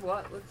 We still have a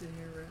lot left in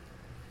here, bro.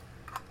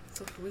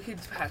 So we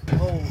could pack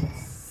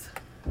holes.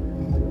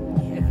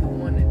 Yeah, if we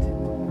wanted to.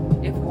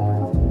 If we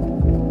wanted to.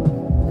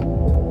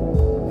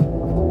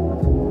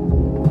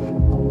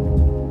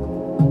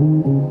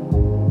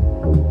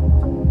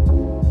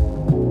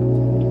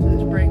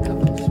 Let's spray a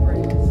couple of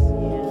sprays.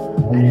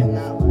 Yeah. I did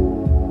not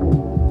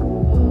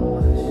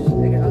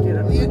like. I'll get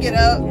up. You get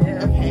up?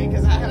 Yeah. Okay,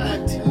 because I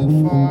went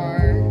too far.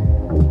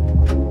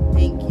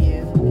 Thank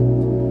you.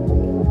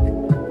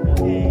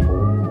 Okay.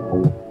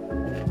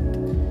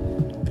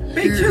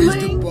 Here's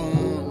the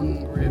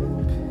bong rip.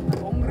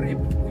 Bong rip.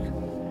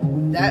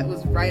 That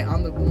was right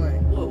on the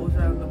blunt. What was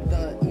that?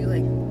 You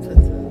put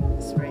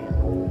the spray on.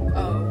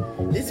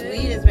 Oh. This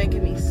weed is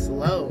making me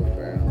slow,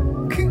 bro.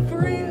 For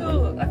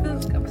real. I feel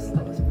like I'm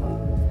slow as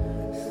fuck.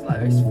 Slow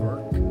as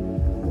fuck.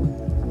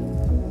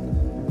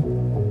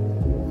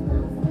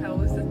 How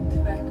was the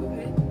tobacco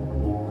hit?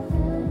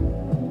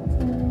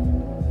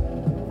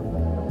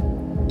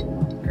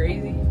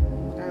 Crazy.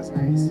 That was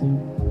nice.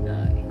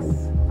 Nice.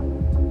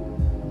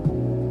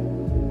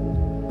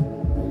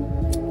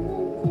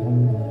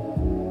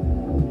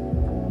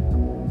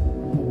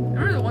 I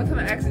remember the one time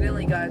I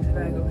accidentally got a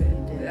tobacco hit.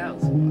 That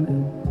was wild.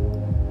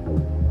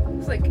 It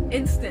was like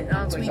instant. I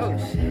was like, oh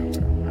shit.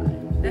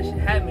 That shit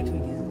had me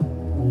tweaking.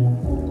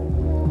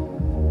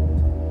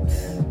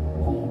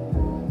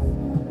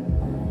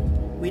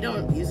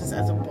 this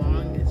as a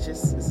bong. It's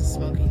a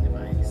smoking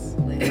device.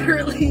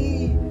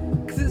 Literally.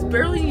 Because there's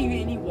barely even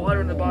any water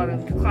on the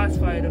bottom to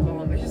classify it a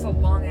bong. It's just a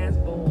long ass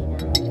bowl,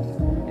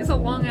 bro. It's a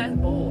long ass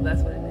bowl.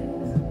 That's what it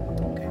is.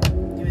 Okay.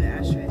 Give me the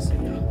ashtray so you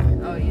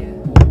don't. Oh, yeah.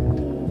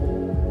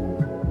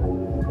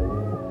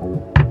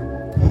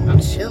 I'm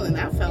chilling.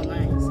 That felt nice.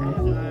 I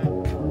have not.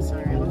 I'm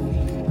sorry. No,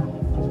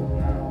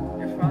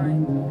 you're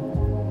fine.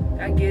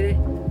 I get it.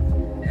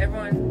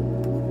 Everyone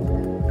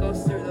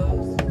goes through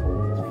those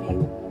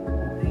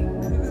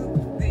things.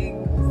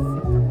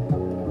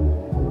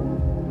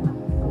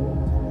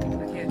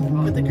 I can't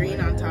talk. Put the green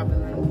on top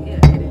and then Yeah.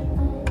 hit it.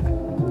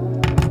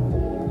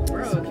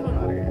 Bro, keep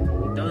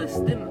on throw this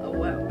stem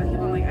away. I keep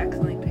on like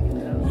accidentally picking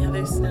it up. Yeah,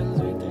 there's stems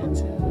right there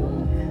too.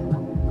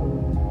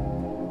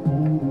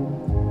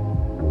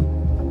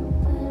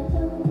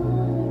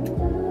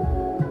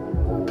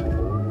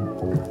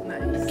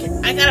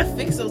 Nice. I gotta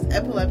fix those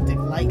epileptic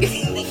lights.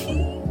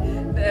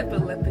 The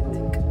epileptic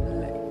lights.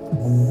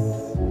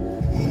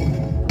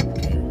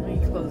 Okay, let me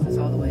close this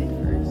all the way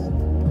first.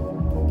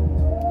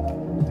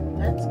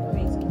 That's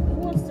crazy. Who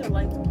wants their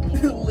lights?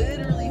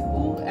 Literally,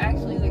 who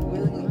actually like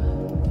willingly?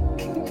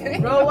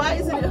 Bro, why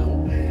is it?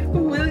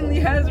 Who willingly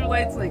has their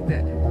lights like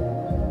that?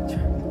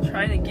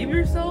 Trying to give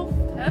yourself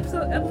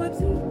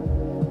epilepsy? I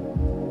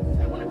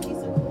want a piece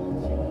of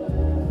cold chicken.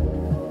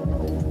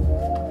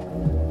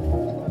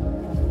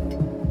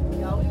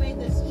 Y'all, we made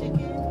this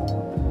chicken.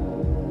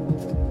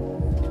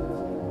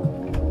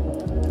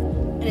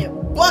 And it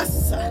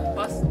busts.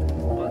 Bust.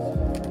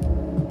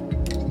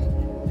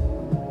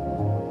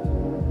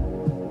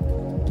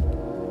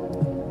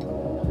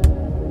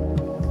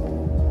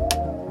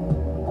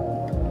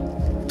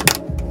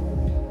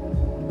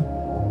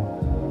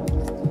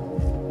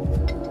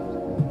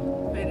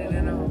 Fade it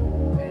in.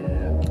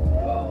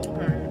 Oh.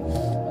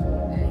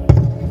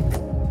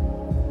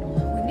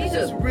 We need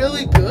This is to.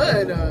 really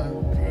good. Yeah.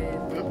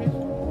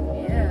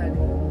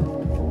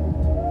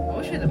 I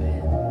wish I had a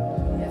pen.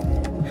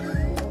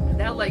 Yeah.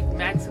 That like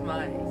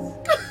maximize.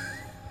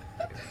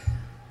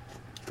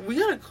 We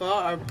gotta call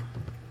our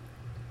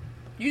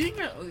You think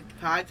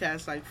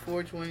podcast like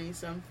 420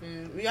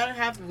 something. We gotta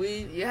have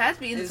weed. it has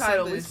to be in the It's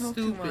title. We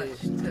something smoke too much.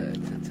 stupid.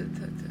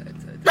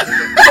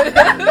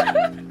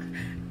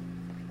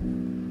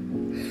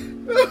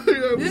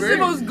 This is the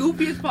most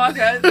goofiest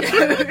podcast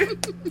ever.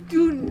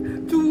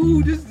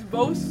 Two just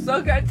both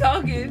suck at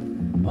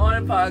talking on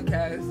a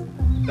podcast.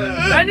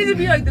 That needs to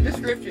be like the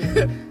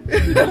description.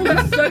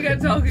 Both suck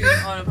at talking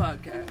on a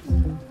podcast.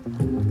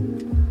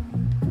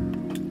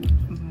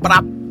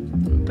 Brap.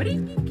 But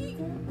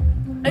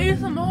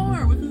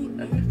ASMR. We do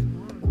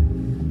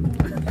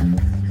ASMR.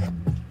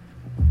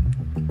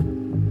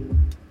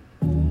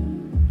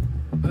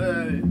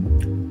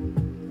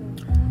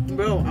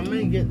 Bro, I'm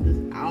gonna get this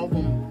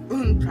album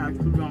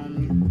tattooed on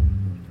me.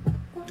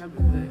 That'd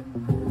be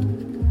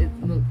good.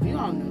 Look, we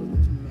all know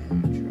this man.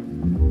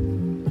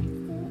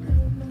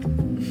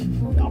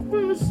 Y'all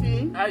wanna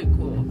see Alright,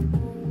 cool.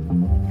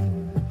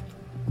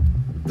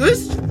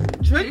 this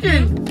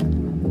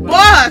chicken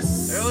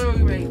bus? Earlier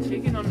we made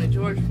chicken on the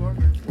George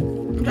Foreman.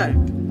 Okay.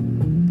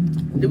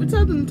 Did we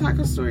tell them the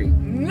taco story?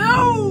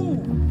 No!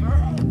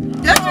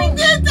 Yes, we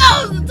did tell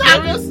us the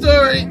taco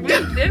story.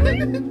 Did we?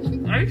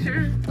 Are you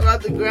sure?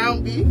 About the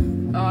ground beef?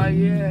 Oh,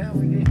 yeah.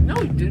 We did. No,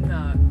 we did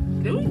not.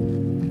 Did we?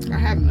 I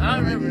have no I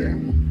don't remember.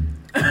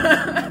 I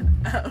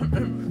don't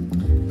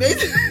remember.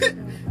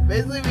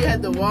 Basically, we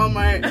had the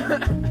Walmart,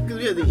 because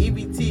we had the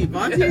EBT.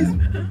 Vontae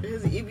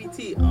has the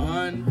EBT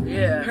on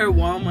Yeah. her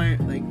Walmart,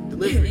 like,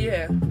 delivery.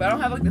 Yeah, but I don't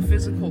have like the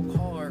physical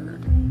car.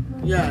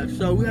 Yeah,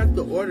 so we have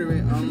to order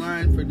it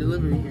online for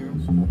delivery here.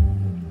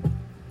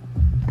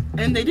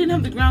 And they didn't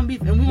have the ground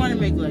beef, and we want to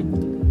make, like,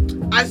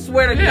 I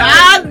swear to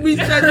God, we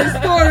said the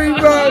story,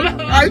 bro.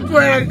 I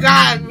swear to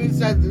God, we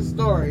said the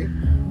story.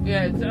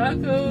 Yeah,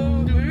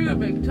 tacos. We're gonna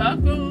make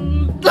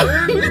tacos,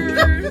 We said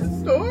burgers, the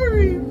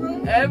story,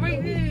 bro.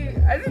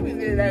 everything. I think we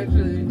did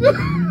actually. I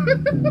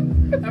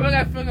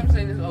feel like I'm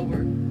saying this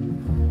over.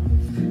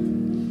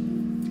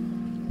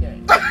 Yeah.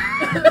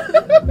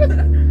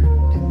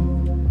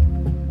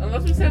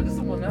 Unless we said it to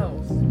someone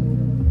else.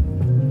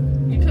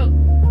 You tell.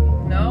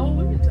 No,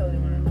 we didn't tell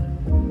anyone else.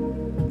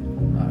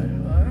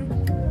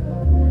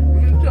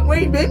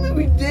 Wait, maybe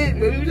we did.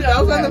 Maybe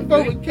I was on the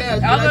phone with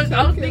Cash.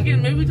 I was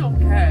thinking maybe we told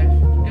Cash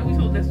and we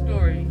told that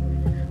story.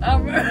 I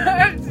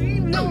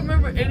don't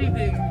remember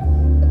anything.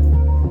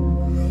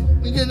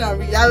 We get our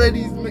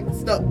realities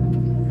mixed up.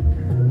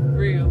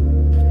 Real.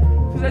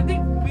 Because I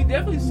think we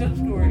definitely said a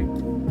story.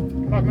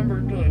 If I remember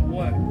doing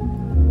what.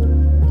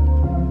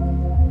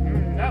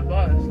 Not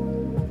bus.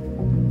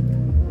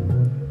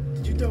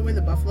 Did you throw away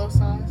the buffalo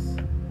sauce?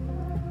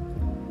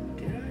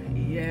 Did I?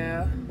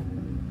 Yeah.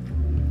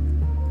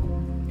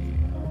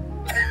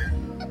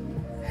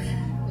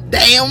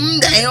 Damn.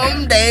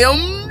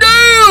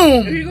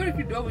 If you go to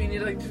Qdoba, you need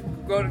to like just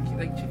go to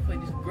like Chick-fil-A,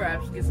 just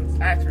grab, get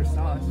some extra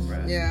sauce, bro.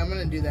 Yeah, I'm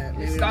gonna do that.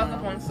 Maybe Stock up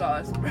tomorrow. on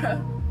sauce,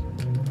 bro.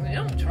 They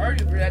don't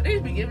charge you for that. They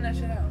just be giving that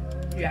shit out.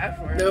 Yeah, I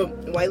swear. No,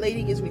 white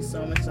lady gives me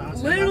so much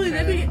sauce. Literally,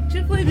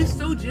 Chick-fil-A is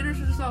so generous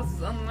with the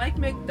sauces, unlike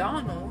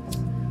McDonald's,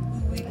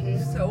 who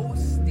is so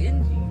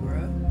stingy, bro.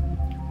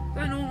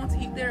 I no one wants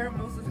to eat there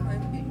most of the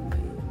time anyway.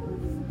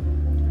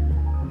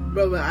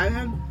 Bro, but I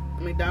have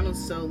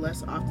McDonald's so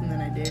less often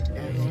than I did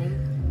at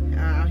home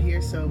out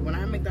here. So when I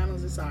have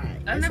McDonald's, it's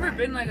alright. I've never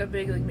been like a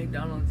big like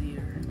McDonald's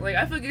eater. Like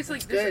I feel like it's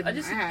like this. Good. I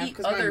just I have, eat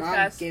 'cause my other mom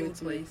fast gave it food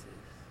to me. places.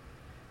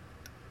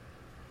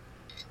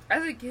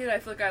 As a kid, I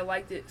feel like I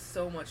liked it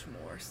so much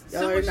more.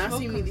 Y'all are much not smoke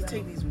seeing me comes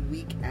take out. these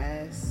weak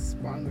ass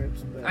bong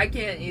rips, but I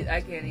can't eat.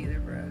 I can't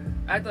either, bro.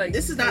 I'd like.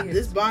 this is take not it.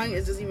 this bong.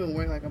 It doesn't even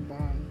work like a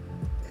bong.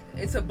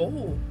 It's a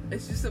bowl.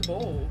 It's just a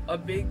bowl. A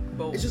big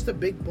bowl. It's just a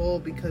big bowl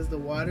because the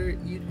water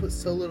you put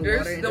so little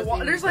There's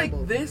water in. there's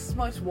like this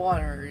much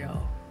water, yo.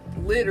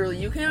 Literally,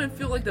 you can't even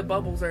feel like the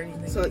bubbles or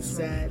anything. So it's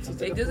sad. So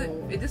it's like It a doesn't.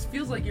 bowl. It just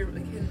feels like you're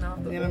like hitting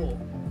off the And I'm- bowl.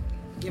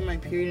 Get my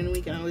period in a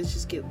week, and I always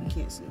just get. You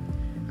can't see.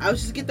 I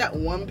always just get that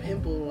one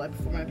pimple right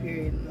before my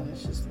period, and then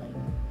it's just like,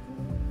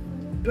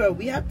 bro,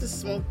 we have to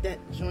smoke that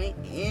joint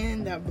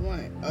and that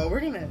blunt. Oh,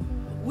 we're gonna.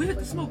 We have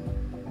to smoke.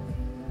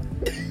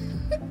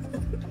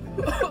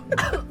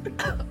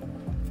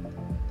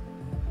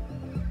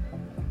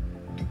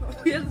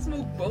 We have to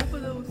smoke both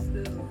of those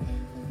still.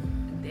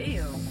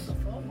 Damn.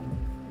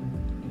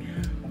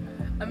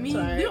 I mean,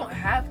 Sorry. we don't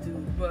have to,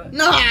 but.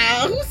 Nah,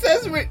 who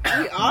says we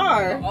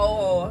are?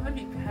 Oh, I'm gonna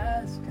be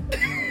past.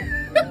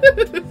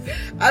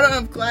 I don't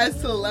have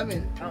class till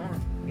 11.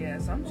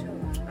 Yes, I'm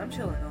chilling. I'm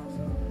chilling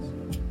also.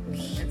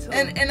 Until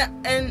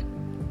And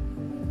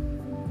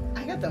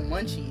I got the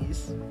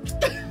munchies.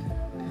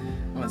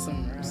 I want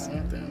some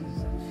something.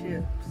 some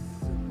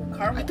chips.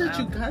 Caramel I thought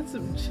you apple. got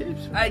some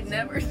chips. I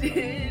never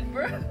did,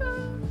 bro.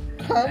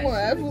 Caramel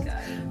I apples. should've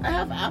got it. I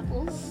have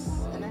apples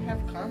and I have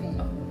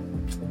caramel.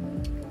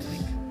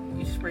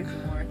 You spray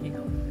some more. I can't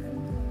help it.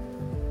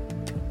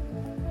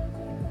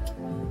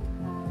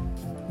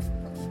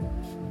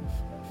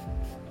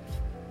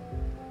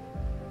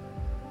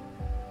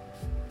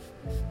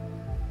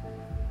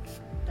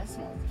 That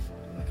smells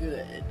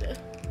good.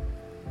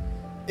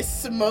 It's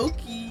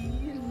smoky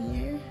in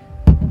here.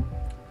 The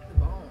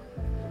bomb.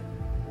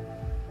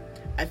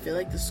 I feel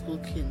like the school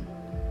can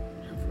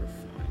never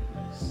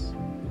find this.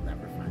 We'll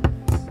never find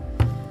this.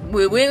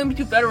 We ain't gonna be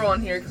too federal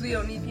in here because we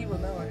don't need people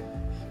knowing.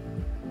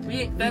 We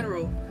ain't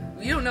federal.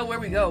 We don't know where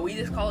we go. We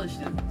just college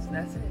students.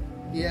 That's it.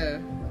 Yeah.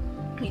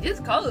 We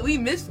just college. We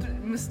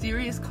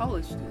mysterious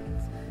college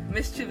students.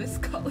 Mischievous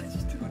college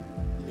students.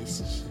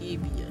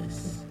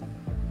 Mischievous.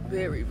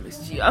 Very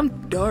mischievous.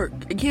 I'm dark.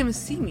 You can't even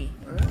see me,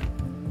 bro.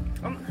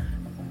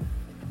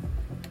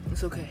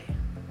 It's okay.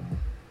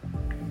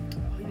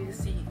 All you need to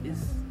see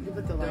is You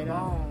put the the light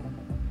on.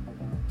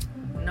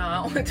 bomb. No, I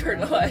don't want to turn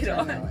the light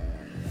on.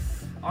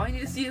 All you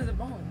need to see is the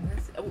bomb.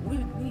 We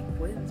need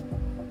Gwen's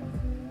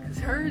bomb. Because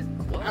hers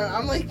glows.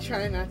 I'm like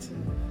trying not to.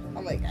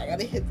 I'm like, I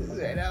gotta hit this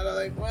right now. I'm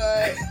like,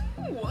 what?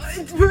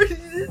 What? What did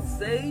you just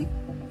say?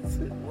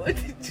 What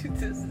did you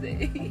just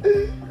say?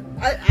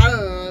 I don't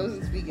know. I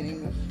wasn't speaking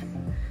English.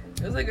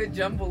 It was like a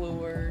jumble of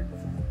words.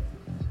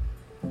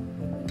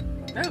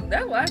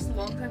 That lasts a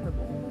long time to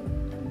bowl.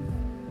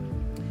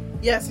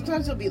 Yeah,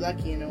 sometimes you'll be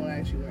lucky and it will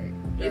actually work.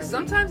 Yeah,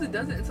 sometimes it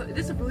doesn't. It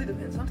just really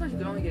depends. Sometimes you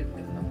can only get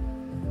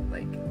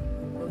like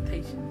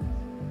rotation.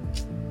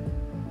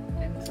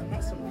 And I want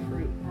sometimes some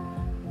fruit.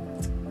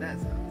 that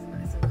sounds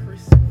nice and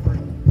crisp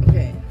fruit.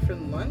 Okay, for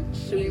lunch,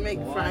 should we Need make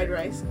water. fried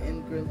rice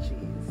and grilled cheese?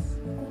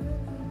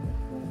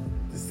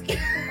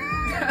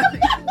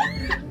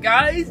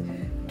 Guys,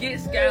 get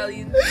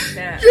scallions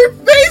now. Your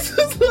face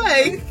was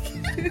like.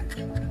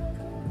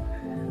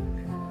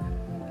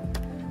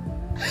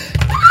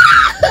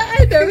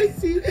 I never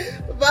see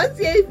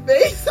Vassier's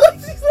face.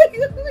 She's like,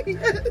 oh my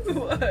God.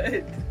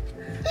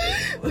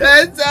 What?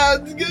 That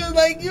sounds good.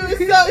 Like you were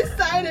so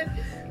excited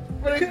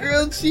for the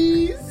grilled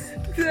cheese.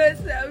 That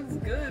sounds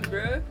good,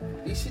 bro.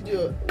 We should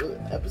do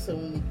an episode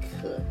when we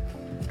cook.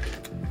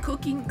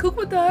 Cook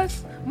with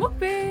us,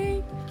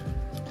 mukbang.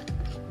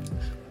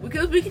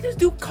 Because we can just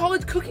do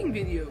college cooking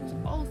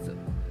videos also.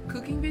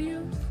 Cooking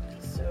videos?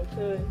 So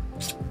good.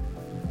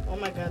 Oh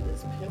my God,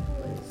 this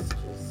pimple is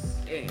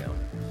just Damn.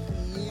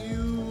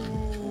 huge.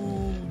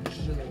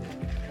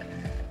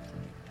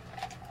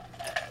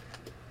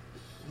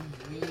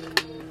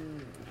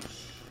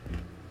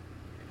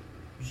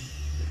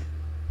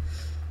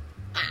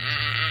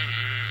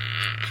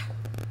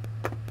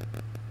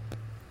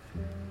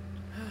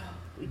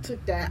 We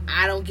took that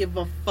I don't give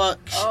a fuck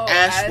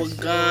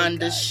ashwagandha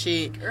ashwagandha.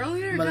 shit.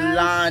 Earlier,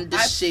 Melanda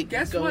guys, shit.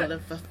 guess Go what? to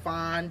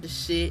Fafonda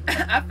shit.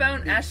 I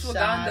found Big ashwagandha.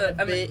 side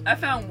I of mean, it. I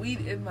found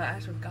weed in my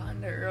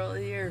ashwagandha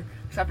earlier.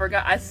 So I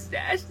forgot I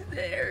stashed it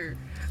there.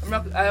 I'm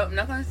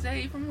not gonna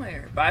say from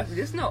where, but I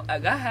just know I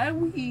had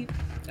weed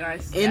and I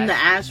stashed In the it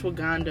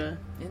ashwagandha.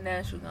 in the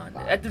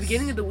ashwagandha at the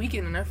beginning of the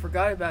weekend, and I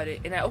forgot about it.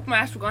 And I opened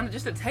my ashwagandha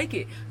just to take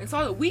it and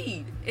saw the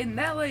weed, and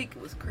that like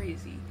was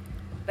crazy.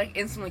 Like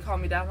instantly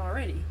calmed me down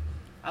already.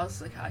 I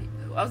was like, I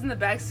was in the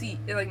back seat,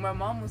 and like my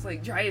mom was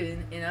like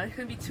driving, and I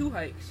couldn't be too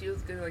hyped. She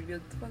was gonna like be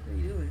like, "What the fuck are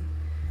you doing?"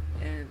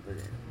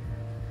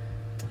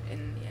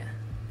 And yeah,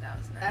 that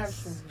was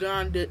nice.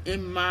 Ashwagandha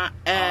in my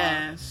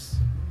ass.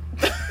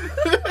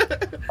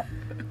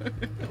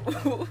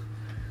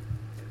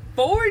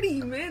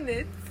 40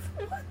 minutes?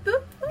 What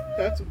the fuck?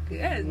 That's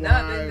It has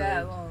not been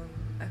that long.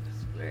 I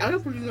swear. I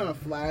could put these on a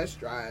flash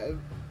drive.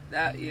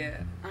 Yeah.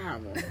 I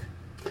have one.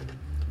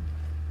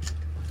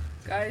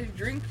 Guys,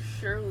 drink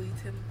Shirley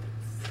Temples.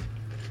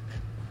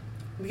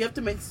 We have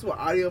to make this an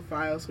audio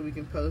file so we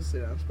can post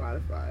it on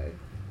Spotify.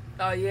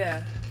 Oh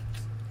yeah.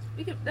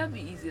 That'd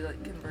be easy to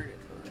like convert it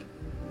to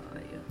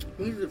audio.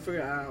 We need to figure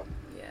it out.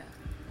 Yeah.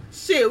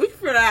 Shit, we can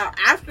figure it out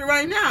after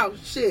right now.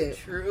 Shit.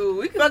 True.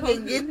 We can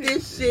Fucking get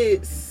this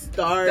shit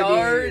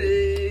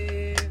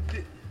started.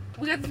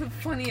 We got the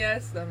funny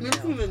ass stuff.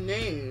 Missing the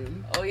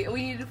name. Oh yeah,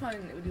 we need to do a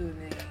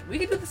name. We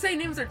can do the same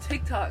name as our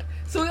TikTok,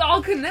 so it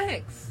all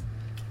connects.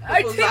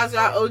 Our Zaza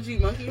OG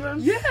Monkey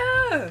Run?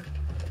 Yeah.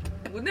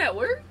 Wouldn't that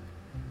work?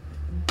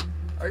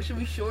 Or should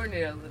we shorten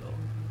it a little?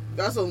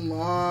 That's a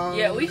long.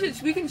 Yeah, we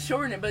can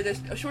shorten it, but there's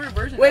a shorter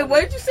version. Wait,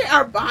 what did you say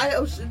our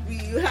bio should be?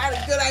 You had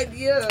a good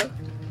idea.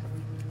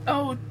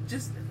 Oh,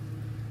 just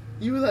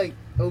You were like,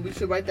 oh, we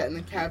should write that in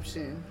the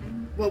caption.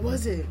 What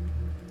was it?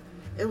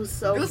 It was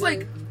so. it was good.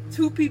 like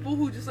two people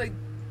who just like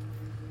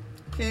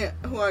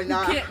who are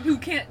not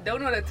don't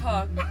know how to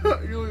talk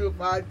doing a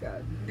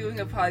podcast. doing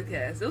a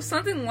podcast. It was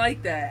something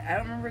like that. I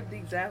don't remember the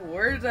exact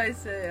words I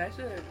said. I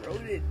should have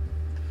wrote it.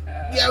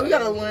 Yeah, we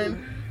gotta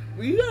learn.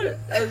 We gotta.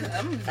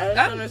 I'm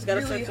gotta really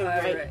start to high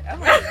write. right. I'm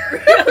like,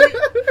 really,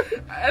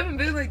 I haven't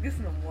been like this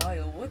in a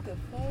while. What the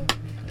fuck?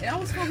 And I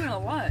was smoking a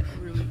lot.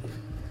 Really.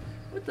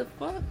 What the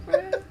fuck,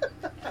 bro?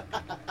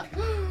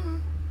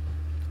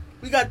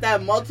 We got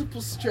that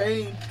multiple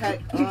strain pack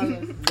on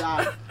us,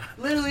 Doc.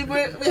 Literally,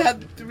 we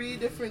have 3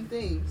 different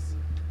things.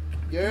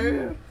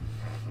 Yeah.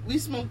 We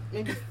smoked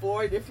maybe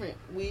 4 different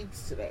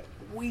weeds today.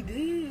 We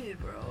did,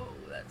 bro.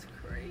 That's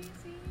crazy.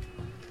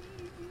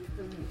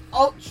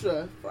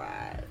 Ultra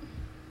fried.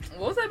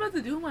 What was I about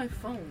to do on my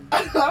phone?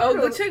 I Oh,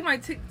 go don't- check my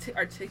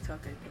our TikTok.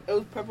 I think. It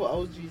was purple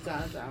OG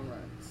Zaza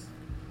runs.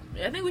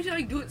 I think we should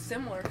like do it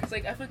similar because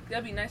like I feel like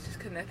that'd be nice just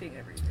connecting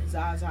everything.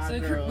 Zaza So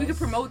girls. we could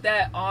promote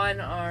that on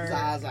our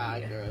Zaza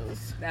yeah,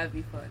 girls. That'd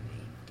be funny.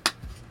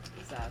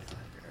 Zaza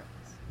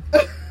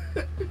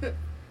girls.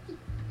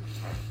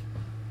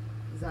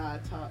 Zaza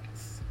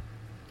talks.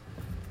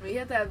 We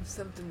have to have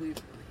something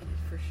weed related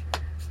for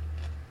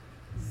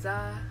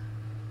sure.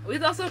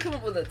 We'd also come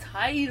up with a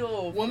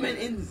title. Woman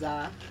in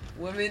Za.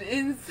 Women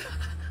in.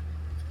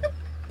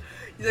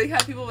 You like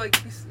have people like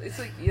it's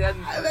like yeah.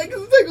 I think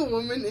it's like a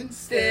woman in STEM,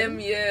 STEM.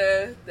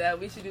 yeah. That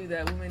we should do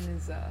that. Women in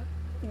Za.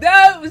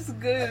 That was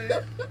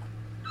good.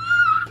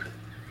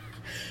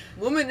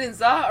 Woman in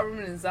Za or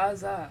woman in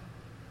Zaza?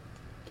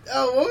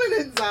 Oh, woman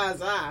in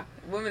Zaza.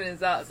 Women in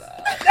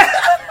Zaza.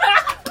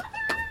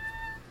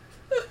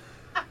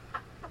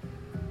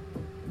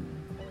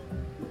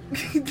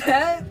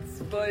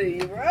 That's funny,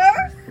 bro.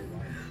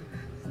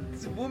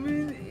 It's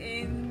woman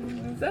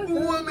in Zaza.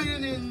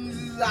 Woman in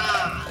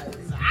Zaza.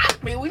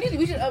 Wait,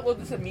 we should upload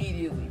this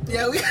immediately.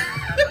 Yeah,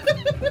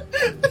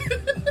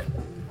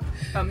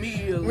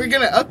 Immediately. we're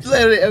gonna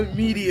upload it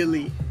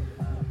immediately.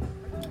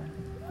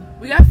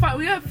 We gotta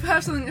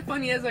have something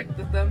funny as like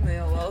the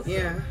thumbnail also.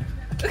 Yeah.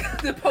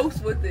 To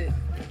post with it.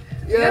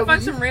 Yeah. You gotta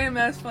find some random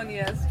ass funny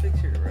ass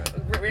picture, bro.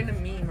 A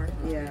random meme or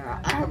something. Yeah,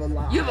 I have a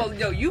lot. You have a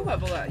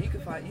lot. You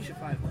should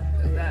find one.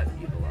 'Cause that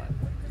you have a lot.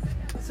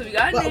 So we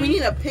got. But we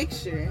need a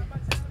picture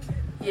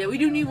Yeah, we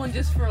do need one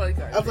just for like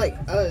our. of like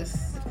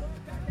us.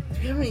 Do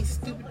we have any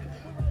stupid?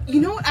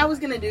 You know what I was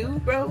gonna do,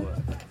 bro?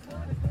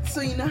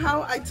 So you know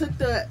how I sent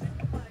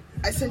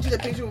you the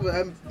picture of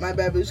my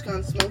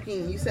babushka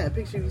smoking, and you sent a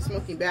picture of you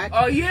smoking back. Oh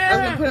I was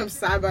yeah. gonna put them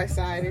side by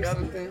side or Yep.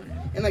 something,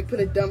 and like put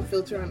a dumb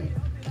filter on it.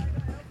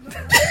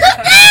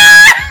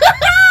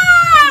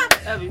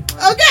 That'd be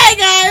fun. Okay,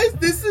 guys,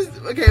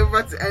 we're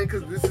about to end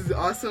because this is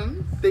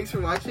awesome. Thanks for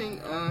watching.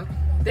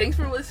 Thanks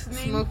for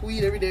listening. Smoke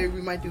weed every day.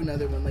 We might do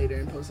another one later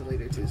and post it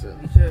later too. So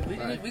We should.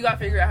 Bye. We gotta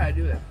figure out how to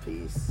do it.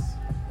 peace.